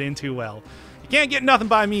blended in too well. You can't get nothing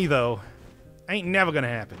by me, though. Ain't never gonna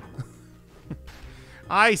happen.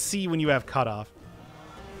 I see when you have cutoff.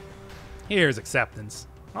 Here's acceptance.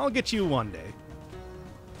 I'll get you one day.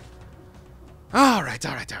 All right.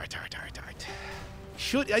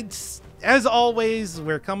 As always,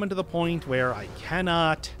 we're coming to the point where I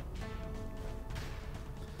cannot...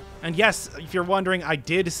 And yes, if you're wondering, I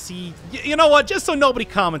did see... You know what? Just so nobody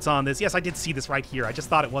comments on this. Yes, I did see this right here. I just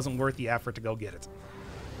thought it wasn't worth the effort to go get it.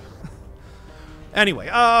 Anyway,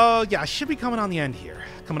 yeah, I should be coming on the end here.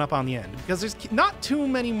 Coming up on the end. Because there's not too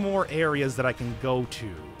many more areas that I can go to.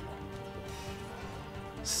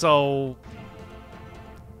 So...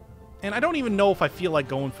 And I don't even know if I feel like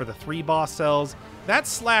going for the 3 boss cells. That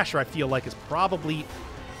slasher, I feel like, is probably...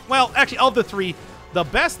 Well, actually, of the 3...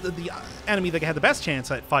 The enemy that had the best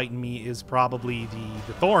chance at fighting me is probably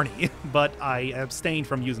the Thorny, but I abstained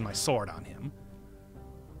from using my sword on him.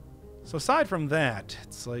 So aside from that,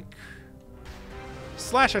 it's like...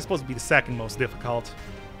 Slash, I suppose, would be the second most difficult.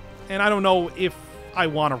 And I don't know if I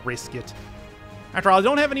want to risk it. After all, I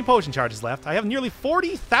don't have any potion charges left. I have nearly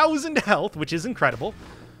 40,000 health, which is incredible.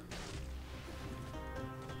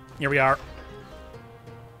 Here we are.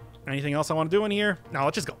 Anything else I want to do in here? No,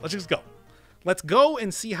 let's just go. Let's just go. Let's go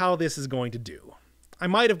and see how this is going to do. I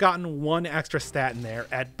might have gotten 1 extra stat in there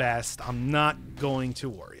at best. I'm not going to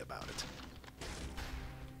worry about it.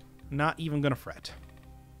 Not even going to fret.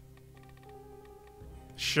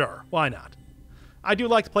 Sure, why not? I do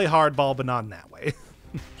like to play hardball, but not in that way.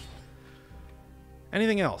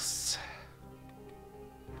 Anything else?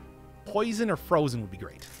 Poison or frozen would be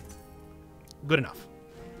great. Good enough.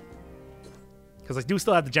 Because I do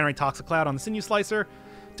still have to generate Toxic Cloud on the Sinew Slicer.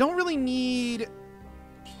 Don't really need...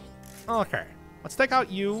 Okay. Let's take out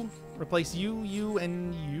you. Replace you, you,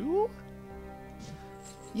 and you?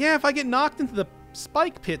 Yeah, if I get knocked into the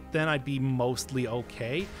spike pit, then I'd be mostly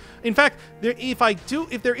okay. In fact,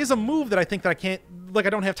 if there is a move that I think that I can't, like I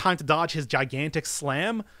don't have time to dodge his gigantic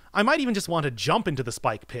slam, I might even just want to jump into the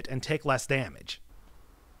spike pit and take less damage.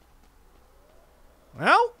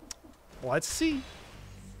 Well, let's see.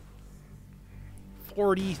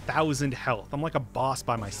 40,000 health. I'm like a boss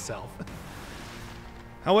by myself.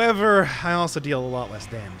 However, I also deal a lot less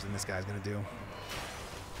damage than this guy's gonna do.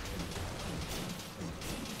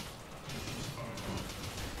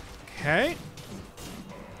 Okay.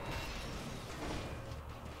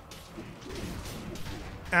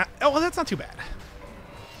 Oh, well, that's not too bad.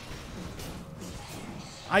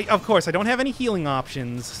 Of course, I don't have any healing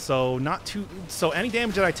options, so any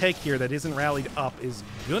damage that I take here that isn't rallied up is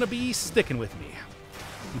gonna be sticking with me.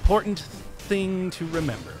 Important thing to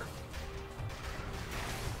remember.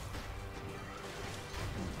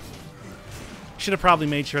 Should have probably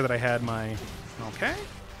made sure that I had my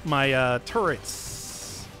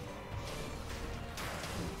turrets.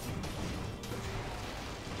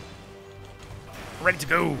 Ready to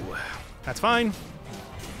go. That's fine.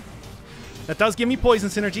 That does give me poison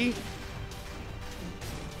synergy.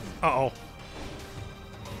 Uh-oh.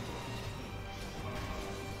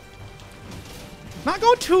 Not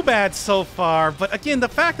going too bad so far, but again, the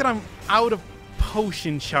fact that I'm out of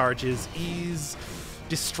potion charges is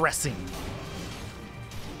distressing.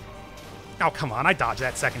 Oh, come on. I dodged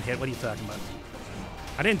that second hit. What are you talking about?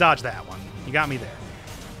 I didn't dodge that one. You got me there.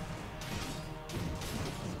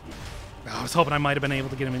 Oh, I was hoping I might have been able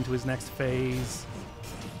to get him into his next phase.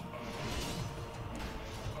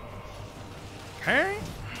 Okay.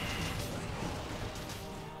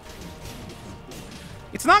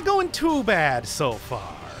 It's not going too bad so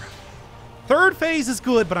far. Third phase is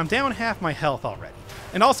good, but I'm down half my health already.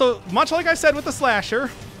 And also, much like I said with the slasher,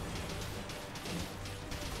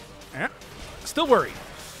 still worried.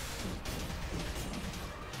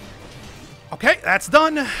 Okay, that's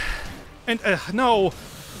done. And, no.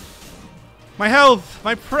 My health.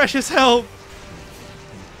 My precious health.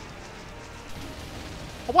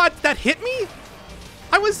 What? That hit me?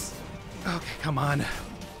 I was... Okay, come on.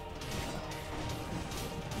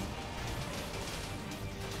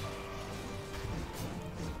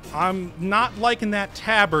 I'm not liking that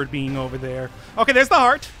tabard being over there. Okay, there's the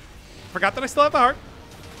heart. Forgot that I still have the heart.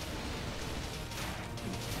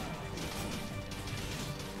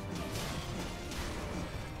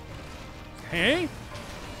 Okay.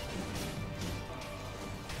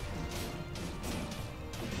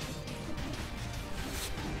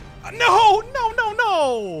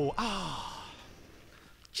 No! Ah.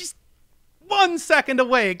 Just 1 second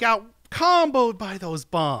away. Got comboed by those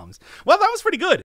bombs. Well, that was pretty good.